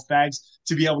sell golf bags,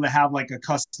 to be able to have like a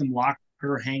custom locker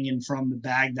hanging from the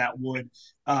bag that would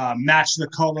match the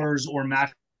colors or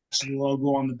match the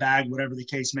logo on the bag, whatever the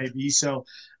case may be. So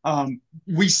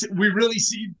we really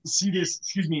see this,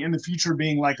 in the future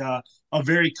being like a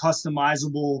very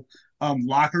customizable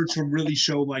locker to really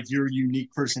show like your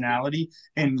unique personality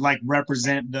and like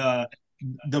represent the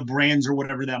brands or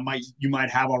whatever that you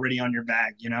might have already on your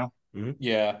bag,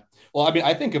 Yeah. Well, I mean,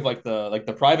 I think of like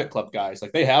the private club guys,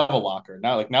 like they have a locker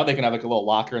now. Like now they can have like a little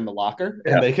locker in the locker,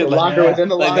 and they can locker within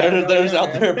the locker. They're just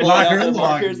out there locker in the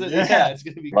lockers. Yeah, it's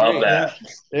gonna be great. That.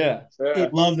 Yeah.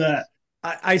 Love that.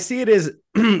 I see it as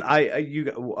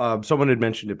someone had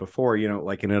mentioned it before.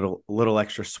 Like a little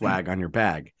extra swag on your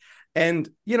bag. And,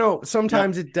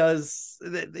 sometimes it does,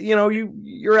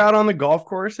 you're out on the golf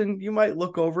course and you might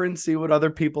look over and see what other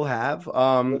people have. We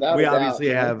obviously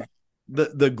have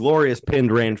the glorious pinned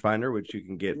rangefinder, which you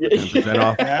can get for 10%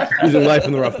 off using Life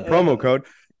in the Rough, the promo code.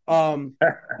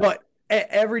 But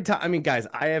every time, I mean, guys,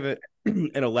 I have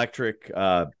an electric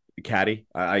caddy.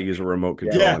 I use a remote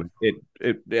control.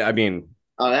 Yeah. I mean,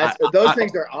 those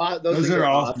things are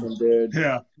awesome, dude.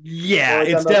 Yeah,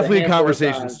 it's definitely a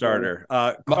conversation starter.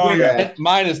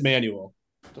 Mine is manual.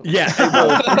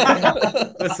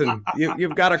 Yeah. Listen,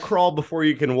 you've got to crawl before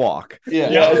you can walk.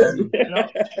 Yeah.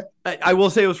 I will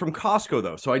say it was from Costco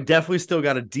though, so I definitely still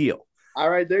got a deal. All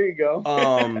right, there you go.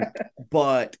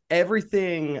 But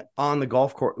everything on the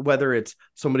golf course, whether it's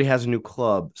somebody has a new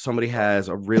club, somebody has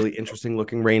a really interesting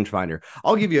looking rangefinder.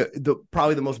 I'll give you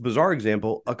probably the most bizarre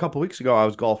example. A couple weeks ago, I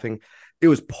was golfing. It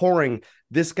was pouring.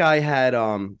 This guy had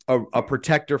a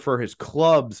protector for his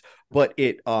clubs, but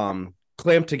it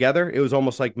clamped together. It was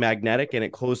almost like magnetic, and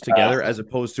it closed together as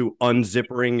opposed to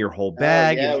unzippering your whole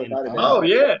bag.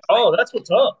 Oh, that's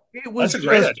what's up. That's a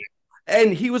great idea.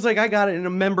 And he was like, I got it in a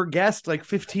member guest like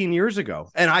 15 years ago.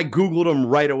 And I Googled him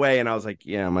right away. And I was like,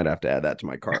 yeah, I might have to add that to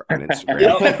my cart on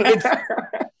Instagram.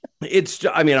 It's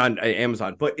I mean, on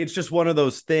Amazon, but it's just one of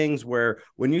those things where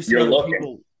when you see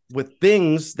people with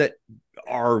things that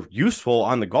are useful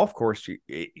on the golf course,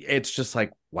 it's just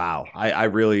like, wow, I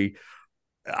really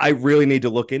need to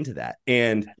look into that.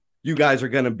 And you guys are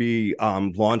going to be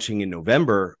launching in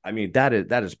November. I mean, that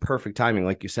is perfect timing.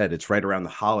 Like you said, it's right around the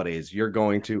holidays. You're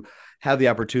going to have the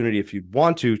opportunity, if you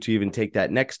want to even take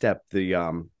that next step. The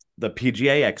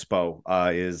PGA Expo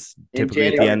is typically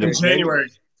at the end of January,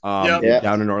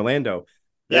 down in Orlando.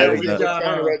 Yeah, we're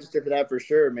trying to register for that for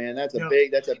sure, man. That's a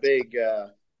big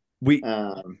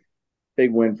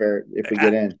big win for if we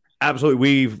get in. Absolutely.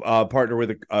 We've partnered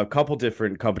with a couple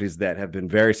different companies that have been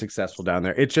very successful down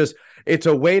there. It's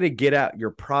a way to get out your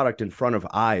product in front of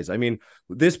eyes. I mean,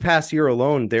 this past year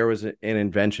alone, there was an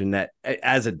invention that,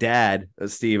 as a dad,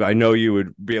 Steve, I know you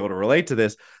would be able to relate to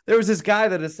this. There was this guy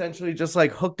that essentially just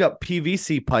like hooked up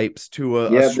PVC pipes to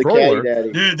a stroller.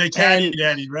 Dude, the caddy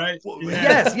daddy, right?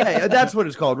 Yes, yeah, that's what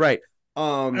it's called, right?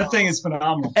 That thing is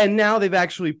phenomenal. And now they've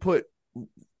actually put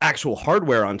actual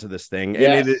hardware onto this thing,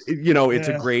 and it's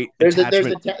a great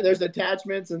attachment. There's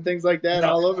attachments and things like that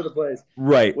all over the place.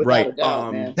 Right.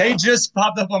 Man. They just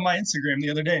popped up on my Instagram the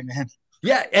other day, man.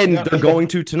 Yeah, and they're going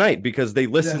to tonight because they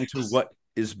listen to what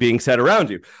is being said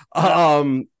around you.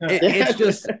 It's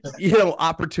just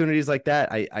opportunities like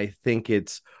that. I think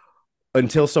it's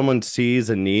until someone sees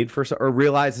a need for or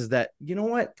realizes that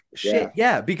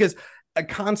because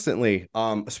constantly,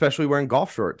 especially wearing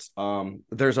golf shorts,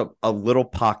 there's a little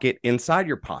pocket inside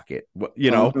your pocket,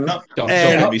 don't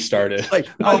get me started. Like,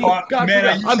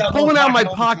 I'm pulling out my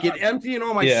pocket, emptying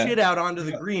all my shit out onto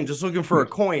the green, just looking for a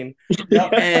coin.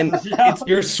 And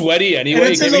you're sweaty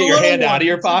anyway. You can get your hand out of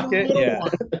your pocket.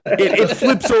 It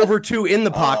flips over too in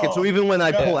the pocket, so even when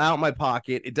I pull out my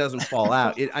pocket, it doesn't fall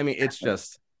out. It's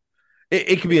just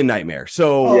it can be a nightmare.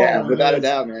 So without a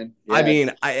doubt, man. Yeah. I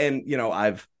mean,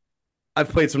 I've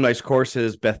played some nice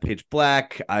courses, Bethpage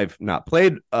Black. I've not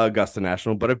played Augusta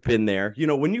National, but I've been there.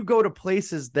 When you go to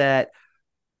places that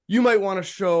you might want to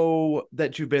show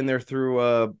that you've been there through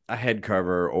a head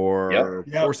cover or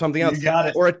something else,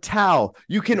 or a towel,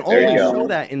 you can only show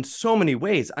that in so many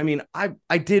ways. I mean,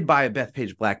 I did buy a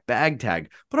Bethpage Black bag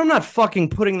tag, but I'm not fucking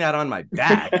putting that on my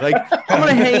bag. Like, I'm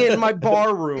gonna hang it in my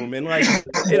bar room and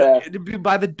it'd be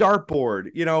by the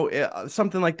dartboard,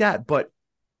 something like that. But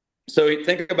so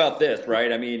think about this,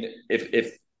 right? I mean,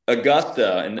 if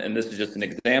Augusta, and this is just an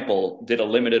example, did a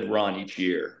limited run each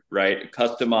year, right?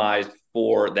 Customized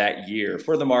for that year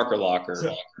for the marker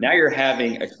locker. Now you're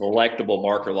having a collectible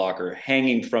marker locker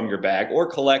hanging from your bag or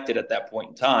collected at that point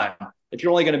in time that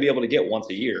you're only going to be able to get once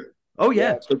a year. Oh,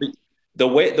 yeah. So the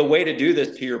way to do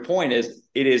this, to your point, is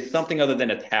it is something other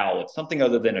than a towel. It's something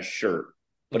other than a shirt,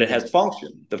 but it has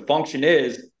function. The function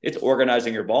is it's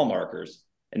organizing your ball markers.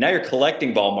 And now you're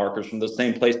collecting ball markers from those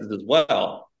same places as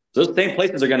well. So those same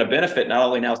places are going to benefit not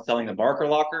only now selling the marker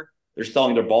locker, they're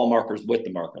selling their ball markers with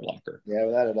the marker locker. Yeah,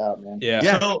 without a doubt, man.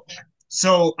 Yeah.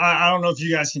 So I don't know if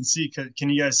you guys can see. Can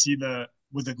you guys see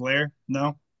with the glare?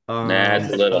 No. Nah,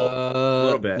 it's a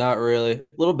little bit. Not really. A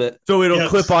little bit. So it'll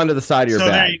clip onto the side of your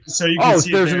bag. So you can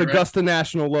see there's an Augusta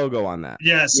National logo on that.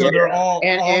 Yeah. So they're all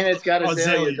and it's got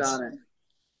azaleas on it.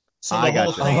 So the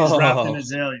whole thing is wrapped in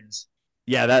azaleas.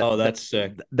 Yeah, that's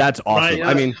sick. That's awesome. Right,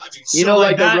 I mean,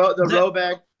 like the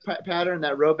rowback pattern,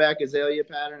 that rowback azalea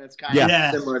pattern, it's kind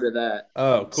of similar to that.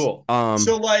 Oh, cool.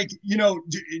 So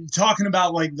talking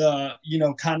about like the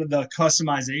kind of the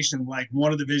customization, like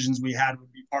one of the visions we had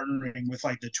would be partnering with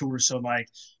like the tour. So like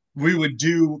we would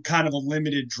do kind of a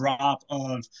limited drop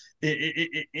of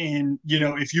it, and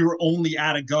if you were only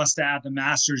at Augusta at the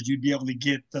Masters, you'd be able to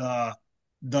get the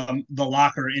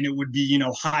locker, and it would be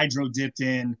hydro dipped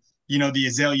in the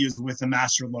azaleas with the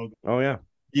Master logo. Oh yeah.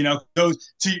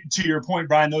 Those to your point,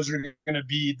 Brian, those are going to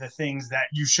be the things that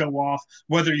you show off,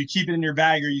 whether you keep it in your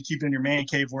bag or you keep it in your man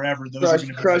cave, wherever. Those are going to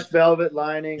be crushed velvet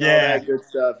lining, all that good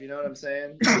stuff. You know what I'm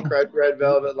saying? Red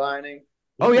velvet lining.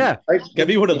 Oh yeah, get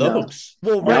me one of those.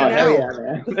 Well, right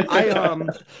now,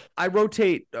 I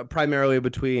rotate primarily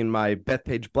between my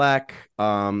Bethpage Black,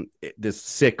 this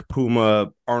sick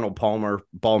Puma Arnold Palmer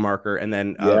ball marker, and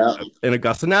then an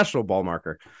Augusta National ball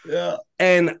marker. Yeah,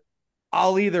 and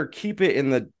I'll either keep it in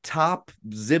the top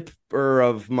zipper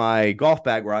of my golf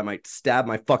bag, where I might stab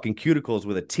my fucking cuticles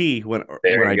with a T when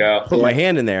I put my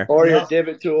hand in there, or your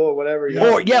divot tool, whatever.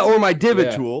 Or my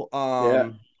divot tool.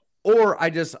 Or I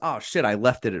just, I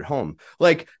left it at home.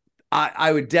 Like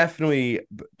I would definitely,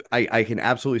 I can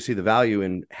absolutely see the value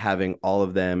in having all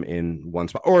of them in one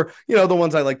spot, or the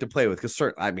ones I like to play with. Because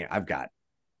I've got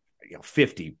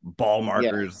 50 ball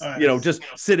markers, just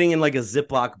sitting in like a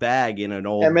Ziploc bag in an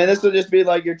old. Yeah, man, this will just be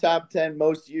like your top 10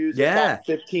 most used, top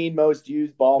 15 most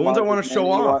used ball the ones markers, I want to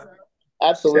show off.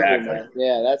 Absolutely, man.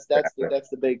 Yeah, that's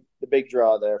the big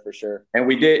draw there for sure. And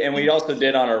we also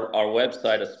did on our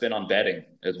website a spin on betting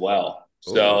as well.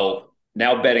 So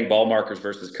now betting ball markers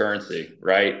versus currency,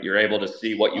 right? You're able to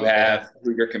see what you have,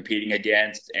 who you're competing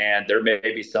against, and there may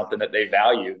be something that they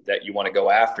value that you want to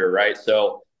go after, right?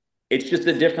 So it's just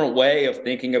a different way of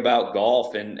thinking about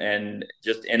golf and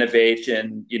just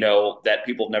innovation, that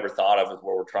people have never thought of is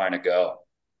where we're trying to go.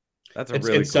 That's a It's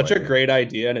really it's cool such a idea. great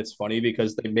idea, and it's funny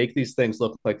because they make these things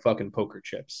look like fucking poker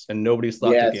chips, and nobody's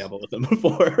thought to Yes. gamble with them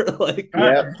before. Like,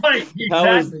 Yep. Right, how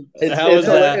is exactly. how is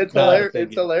that It's not a hilarious. thing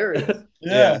It's yet? hilarious.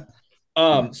 Yeah.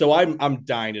 So I'm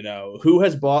dying to know who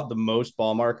has bought the most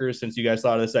ball markers since you guys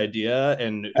thought of this idea,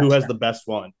 and who has the best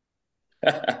one.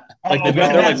 Like they're like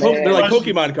man. they're like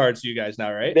Pokemon cards to you guys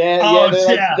now, right? Man, Oh, they're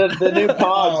like yeah. the new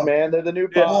pogs, Oh. man. They're the new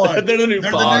Yeah, pogs. they're the new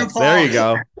They're the Pogs. new There you Pogs.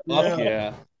 go. Fuck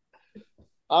yeah.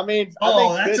 I mean, Oh,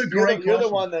 I think that's Fitz, a great you're the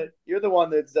question.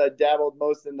 one that's dabbled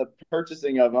most in the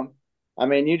purchasing of them. I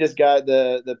mean, you just got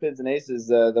the pins and aces.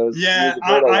 Those Yeah, Ninja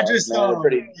Turtle I ones, just man, they're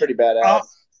pretty badass.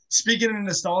 speaking of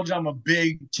nostalgia, I'm a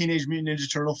big Teenage Mutant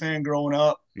Ninja Turtle fan growing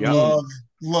up. Yeah.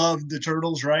 Love the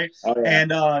Turtles, right? Oh, yeah.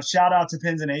 And shout out to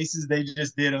Pins and Aces. They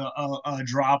just did a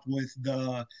drop with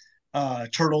the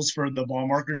Turtles for the ball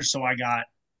markers, so I got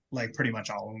like pretty much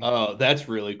all of them. Oh, that's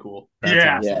really cool.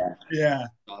 That's Yeah. awesome. Yeah.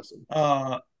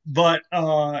 Awesome. But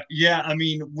yeah, I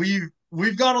mean,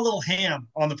 we've got a little ham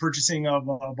on the purchasing of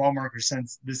ball markers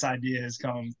since this idea has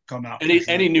come out.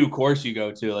 Any new course you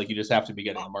go to, like you just have to be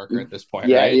getting a marker at this point,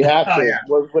 Yeah, right? you have to. Oh, yeah.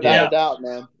 Without Yeah. a doubt,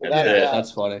 man. Without Yeah, a doubt.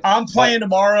 That's funny. I'm playing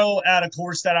tomorrow at a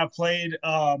course that I've played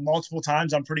multiple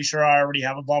times. I'm pretty sure I already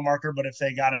have a ball marker, but if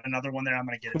they got another one there, I'm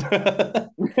gonna get it.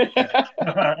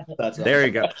 That's There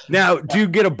you go. Now, do you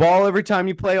get a ball every time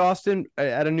you play, Austin,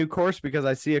 at a new course? Because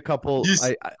I see a couple.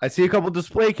 Yes. I see a couple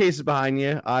display cases behind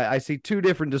you. I see two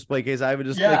different display cases. I have a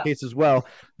display case as well.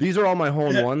 These are all my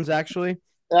hole in ones, actually.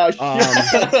 Oh, shit.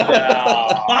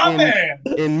 My man.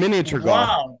 In miniature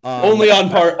golf. Wow. only on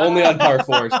par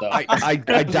fours though. I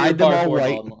dyed them all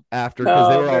white after because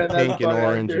they were all man, that's pink and funny.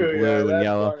 orange and True, blue and that's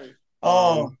yellow. funny.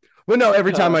 Oh, But no,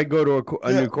 every time I go to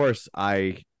a Yeah. new course,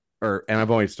 and I've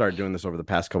only started doing this over the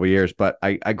past couple of years, but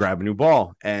I grab a new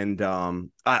ball and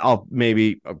I'll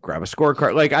maybe grab a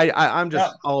scorecard. Like I'm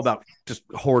just all about just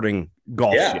hoarding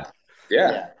golf shit.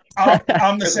 Yeah.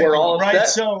 I'm the same. We're all right. upset.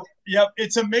 So, yep,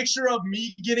 it's a mixture of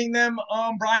me getting them,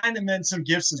 Brian, and then some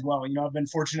gifts as well. You know, I've been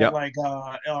fortunate. Yep. Like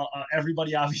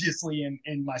everybody, obviously,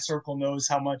 in my circle knows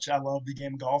how much I love the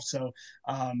game of golf. So,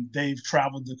 they've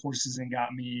traveled the courses and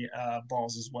got me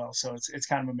balls as well. So it's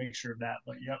kind of a mixture of that.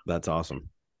 But yep. That's awesome.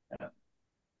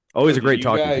 Always a great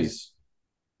talking piece.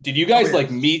 Did you guys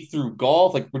like meet through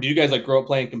golf? Like, did you guys like grow up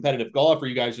playing competitive golf, or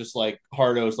you guys just like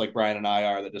hardos like Brian and I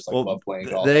are that just like love playing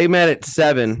golf? They met at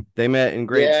 7. They met in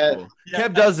grade Yeah. school.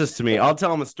 Kev does this to me. I'll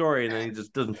tell him a story and then he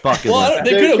just doesn't fucking. Well,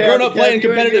 they Dude, could have grown Kev- up playing Kev, you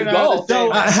and competitive you and I are the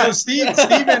golf. same.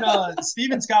 So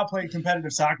Steve and Scott played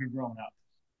competitive soccer growing up.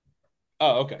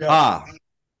 Oh, okay.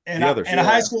 And the other in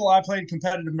high school, I played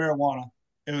competitive marijuana.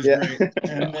 It was great.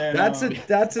 And then, that's a I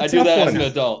tough do that as one. an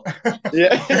adult.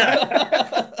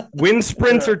 Yeah. Wind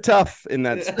sprints are tough in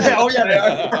that sport. Oh yeah, they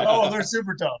are. Oh, they're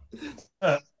super tough.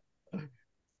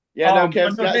 Yeah, no,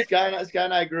 Kev, but no, Scott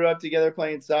and I grew up together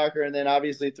playing soccer, and then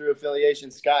obviously through affiliation,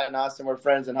 Scott and Austin were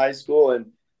friends in high school, and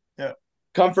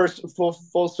come first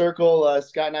full circle.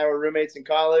 Scott and I were roommates in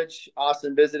college.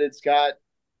 Austin visited Scott.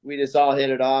 We just all hit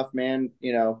it off, man.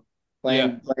 You know,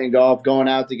 playing golf, going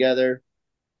out together,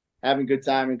 having a good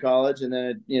time in college, and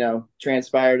then it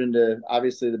transpired into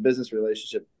obviously the business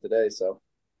relationship today. So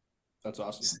that's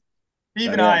awesome.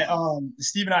 Steve and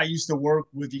I used to work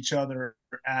with each other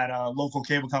at a local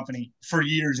cable company for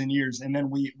years and years, and then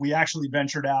we actually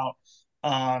ventured out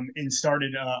and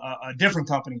started a different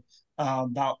company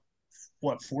about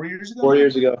 4 years ago? 4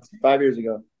 years ago, 5 years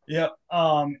ago. Yeah.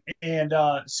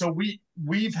 So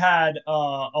we've had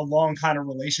a long kind of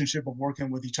relationship of working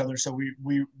with each other. So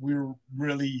we were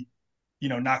really,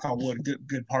 knock on wood,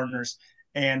 good partners.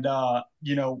 And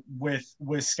with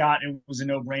Scott, it was a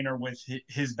no-brainer with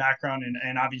his background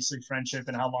and obviously friendship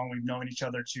and how long we've known each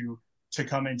other to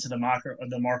come into the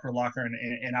marker locker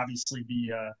and obviously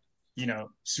be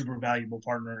super valuable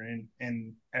partner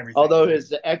in everything. Although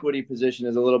his equity position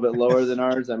is a little bit lower than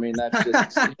ours. I mean, that's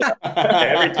just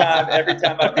every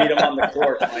time I beat him on the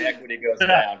court, my equity goes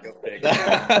down. Go figure.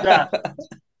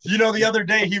 The other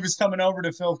day he was coming over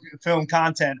to film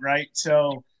content, right?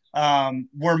 So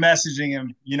we're messaging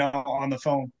him, on the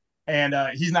phone, and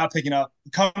he's not picking up.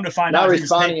 Come to find out, not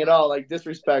responding at all, like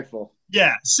disrespectful.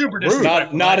 Yeah, super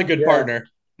disrespectful. Not a good partner.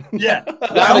 Yeah.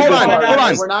 Hold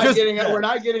on. We're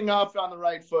not getting off on the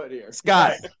right foot here.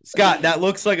 Scott, that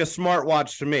looks like a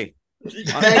smartwatch to me.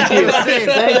 Thank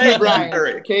you,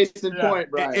 Brian. Case in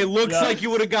point, Brian. It looks like you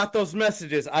would have got those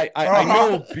messages. I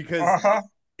know because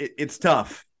it's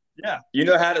tough. Yeah. You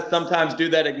know how to sometimes do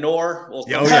that ignore? Well,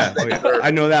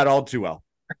 I know that all too well.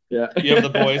 Yeah. You have the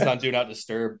boys on Do Not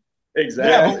Disturb.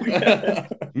 Exactly.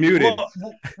 Muted.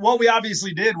 Well, what we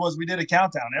obviously did was we did a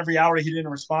countdown. Every hour he didn't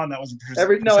respond, that was a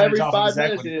every percentage off 5 of his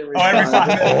minutes equity. he didn't Every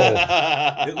respond.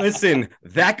 5 minutes. Listen,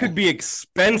 that could be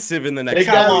expensive in the next It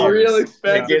got Come on. real years.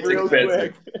 expensive It gets real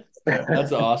expensive. quick.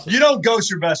 That's awesome. You don't ghost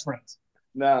your best friends.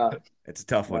 No. It's a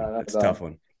tough one. No, not It's a at all. tough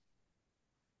one.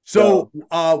 So,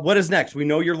 what is next? We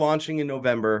know you're launching in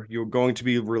November. You're going to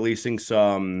be releasing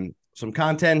some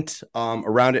content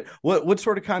around it. What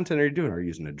sort of content are you doing? Are you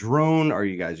using a drone? Are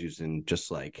you guys using just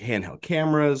like handheld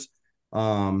cameras? What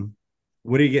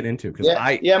are you getting into? Because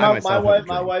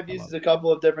my wife uses a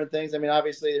couple of different things. I mean,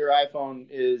 obviously her iPhone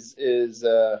is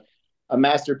a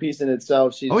masterpiece in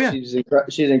itself. She's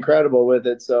incredible with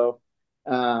it. So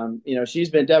she's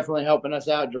been definitely helping us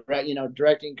out, directing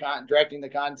the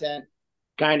content,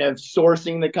 kind of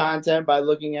sourcing the content by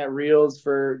looking at reels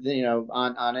for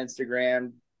on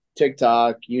Instagram,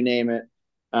 TikTok, you name it.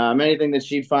 Anything that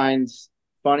she finds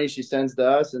funny, she sends to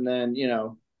us, and then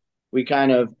we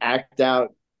kind of act out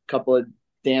a couple of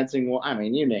dancing. I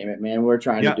mean, you name it, man. We're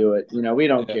trying to do it. We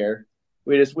don't care.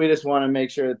 We just want to make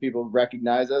sure that people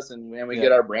recognize us and we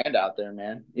get our brand out there,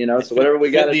 man. So whatever we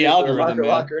got to do for the Marker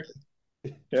Locker.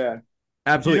 Yeah,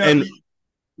 absolutely. And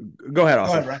go ahead,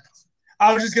 Austin. Go ahead, Brian.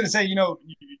 I was just gonna say,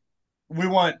 we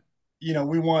want,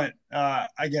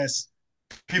 I guess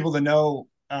people to know,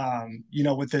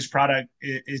 with this product,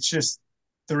 it's just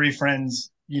three friends,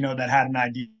 that had an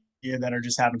idea that are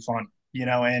just having fun,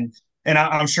 and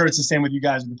I'm sure it's the same with you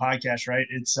guys with the podcast, right?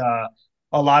 It's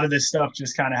a lot of this stuff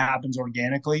just kind of happens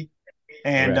organically,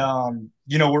 and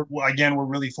we're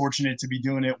really fortunate to be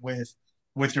doing it with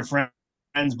your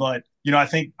friends, but I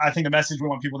think the message we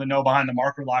want people to know behind the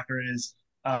Marker Locker is,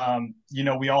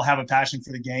 we all have a passion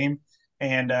for the game,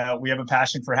 and we have a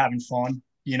passion for having fun,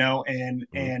 and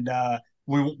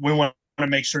we want to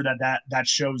make sure that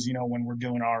shows, when we're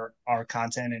doing our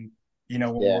content and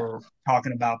when we're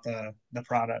talking about the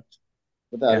product.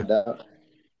 Without a doubt.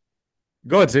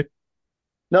 Go ahead, Steve.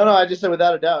 No, I just said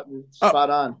without a doubt. Spot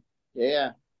on.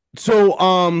 Yeah.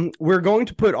 So we're going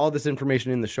to put all this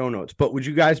information in the show notes, but would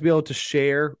you guys be able to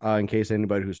share, in case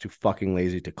anybody who's too fucking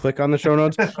lazy to click on the show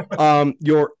notes,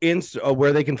 your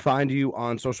where they can find you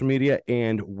on social media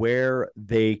and where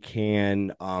they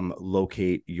can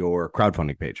locate your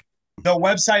crowdfunding page? The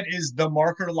website is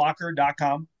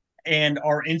themarkerlocker.com, and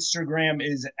our Instagram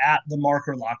is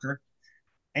 @themarkerlocker,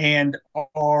 and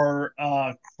our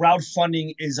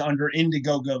crowdfunding is under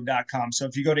Indiegogo.com. So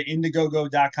if you go to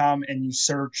Indiegogo.com and you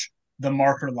search the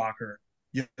Marker Locker,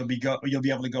 you'll be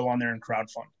able to go on there and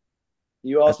crowdfund.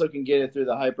 You also can get it through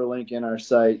the hyperlink in our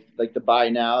site, like the buy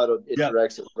now. It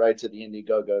directs it right to the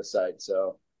Indiegogo site.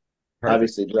 So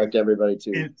obviously direct everybody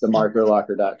to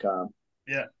themarkerlocker.com.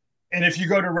 Yeah. And if you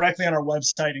go directly on our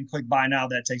website and click buy now,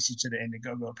 that takes you to the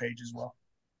Indiegogo page as well.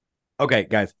 Okay,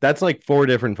 guys, that's like 4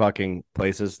 different fucking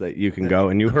places that you can go,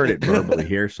 and you heard it verbally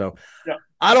here. So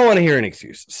I don't want to hear any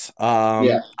excuses.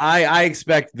 I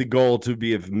expect the goal to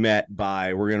be met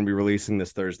by, we're going to be releasing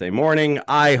this Thursday morning.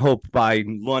 I hope by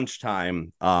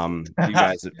lunchtime, you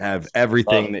guys have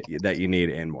everything that you need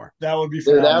and more. That would be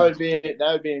that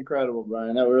would be incredible,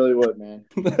 Brian. That really would, man.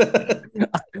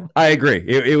 I agree.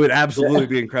 It would absolutely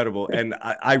be incredible, and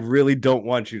I really don't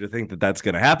want you to think that that's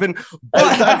going to happen.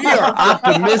 But we are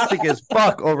optimistic as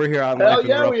fuck over here on Hell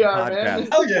yeah, we are, man.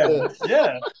 Hell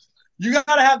yeah. You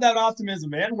gotta have that optimism,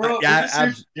 man.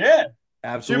 Absolutely.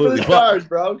 Shoot for the stars,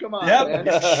 bro. Come on, man.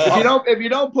 Yep. If you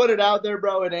don't put it out there,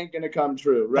 bro, it ain't gonna come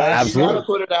true, right? Absolutely. You gotta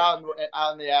put it out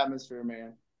in the atmosphere,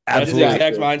 man. Absolutely. That's the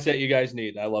exact mindset you guys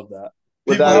need. I love that.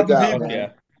 Without a doubt, man. Yeah.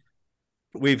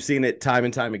 We've seen it time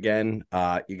and time again.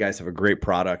 You guys have a great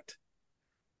product.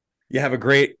 You had a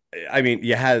great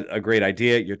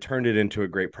idea. You turned it into a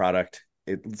great product.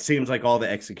 It seems like all the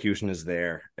execution is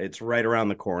there. It's right around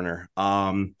the corner.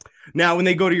 Now, when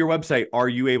they go to your website, are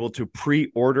you able to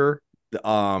pre-order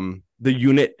the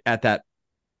unit at that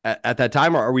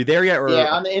time, or are we there yet? Or...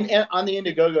 Yeah, on the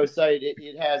Indiegogo site,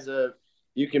 it has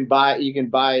you can buy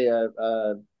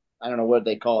a I don't know what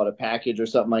they call it, a package or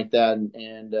something like that,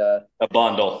 and a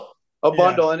bundle.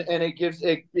 And it gives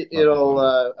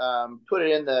it'll put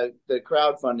it in the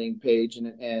crowdfunding page,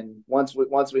 and once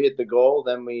we hit the goal,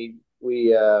 then we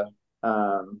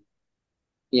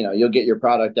you'll get your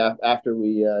product after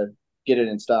we get it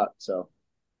in stock. So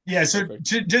so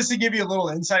just to give you a little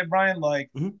insight, Brian,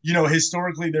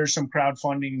 historically there's some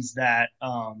crowdfundings that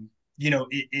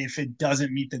if it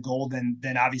doesn't meet the goal,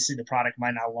 then obviously the product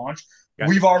might not launch.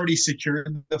 We've already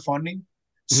secured the funding,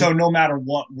 so no matter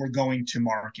what, we're going to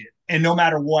market, and no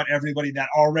matter what, everybody that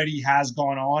already has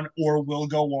gone on or will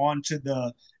go on to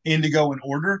the Indigo and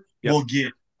order will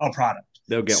get a product.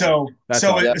 they'll get so one. That's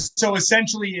so awesome. so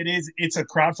essentially it's a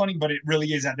crowdfunding, but it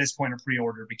really is at this point a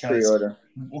pre-order because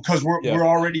Yeah. we're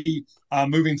already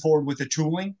moving forward with the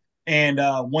tooling. And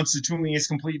once the tooling is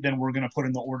complete, then we're going to put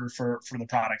in the order for the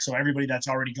product. So everybody that's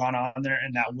already gone on there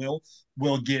and that will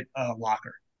get a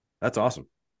locker. That's awesome.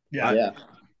 Yeah.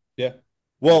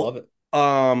 Well, love it.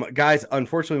 Guys,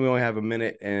 unfortunately, we only have a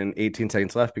minute and 18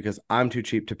 seconds left because I'm too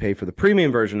cheap to pay for the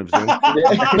premium version of Zoom. But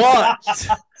I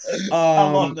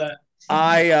love that.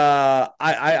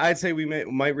 I'd say we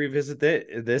might revisit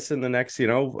this in the next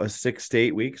 6 to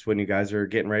 8 weeks when you guys are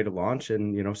getting ready to launch,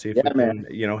 and see if we can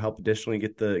help additionally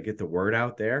get the word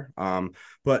out there.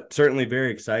 But certainly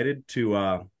very excited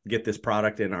to get this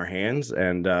product in our hands,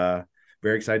 and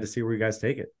very excited to see where you guys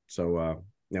take it. So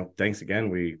thanks again.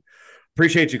 We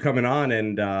appreciate you coming on,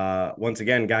 and once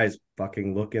again, guys,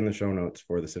 fucking look in the show notes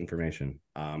for this information,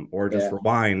 or just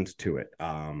rewind to it.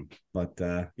 But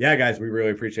guys, we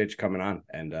really appreciate you coming on,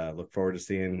 and look forward to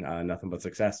seeing nothing but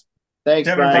success.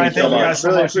 Thanks, Brian. Thank you guys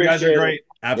so much. You guys are great.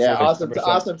 Absolutely. Yeah,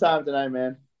 awesome time tonight,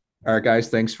 man. All right, guys,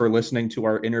 thanks for listening to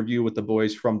our interview with the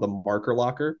boys from the Marker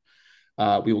Locker.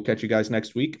 We will catch you guys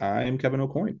next week. I'm Kevin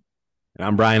O'Coin. And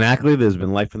I'm Brian Ackley. This has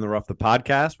been Life in the Rough, the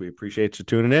podcast. We appreciate you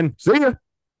tuning in. See ya.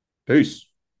 Peace.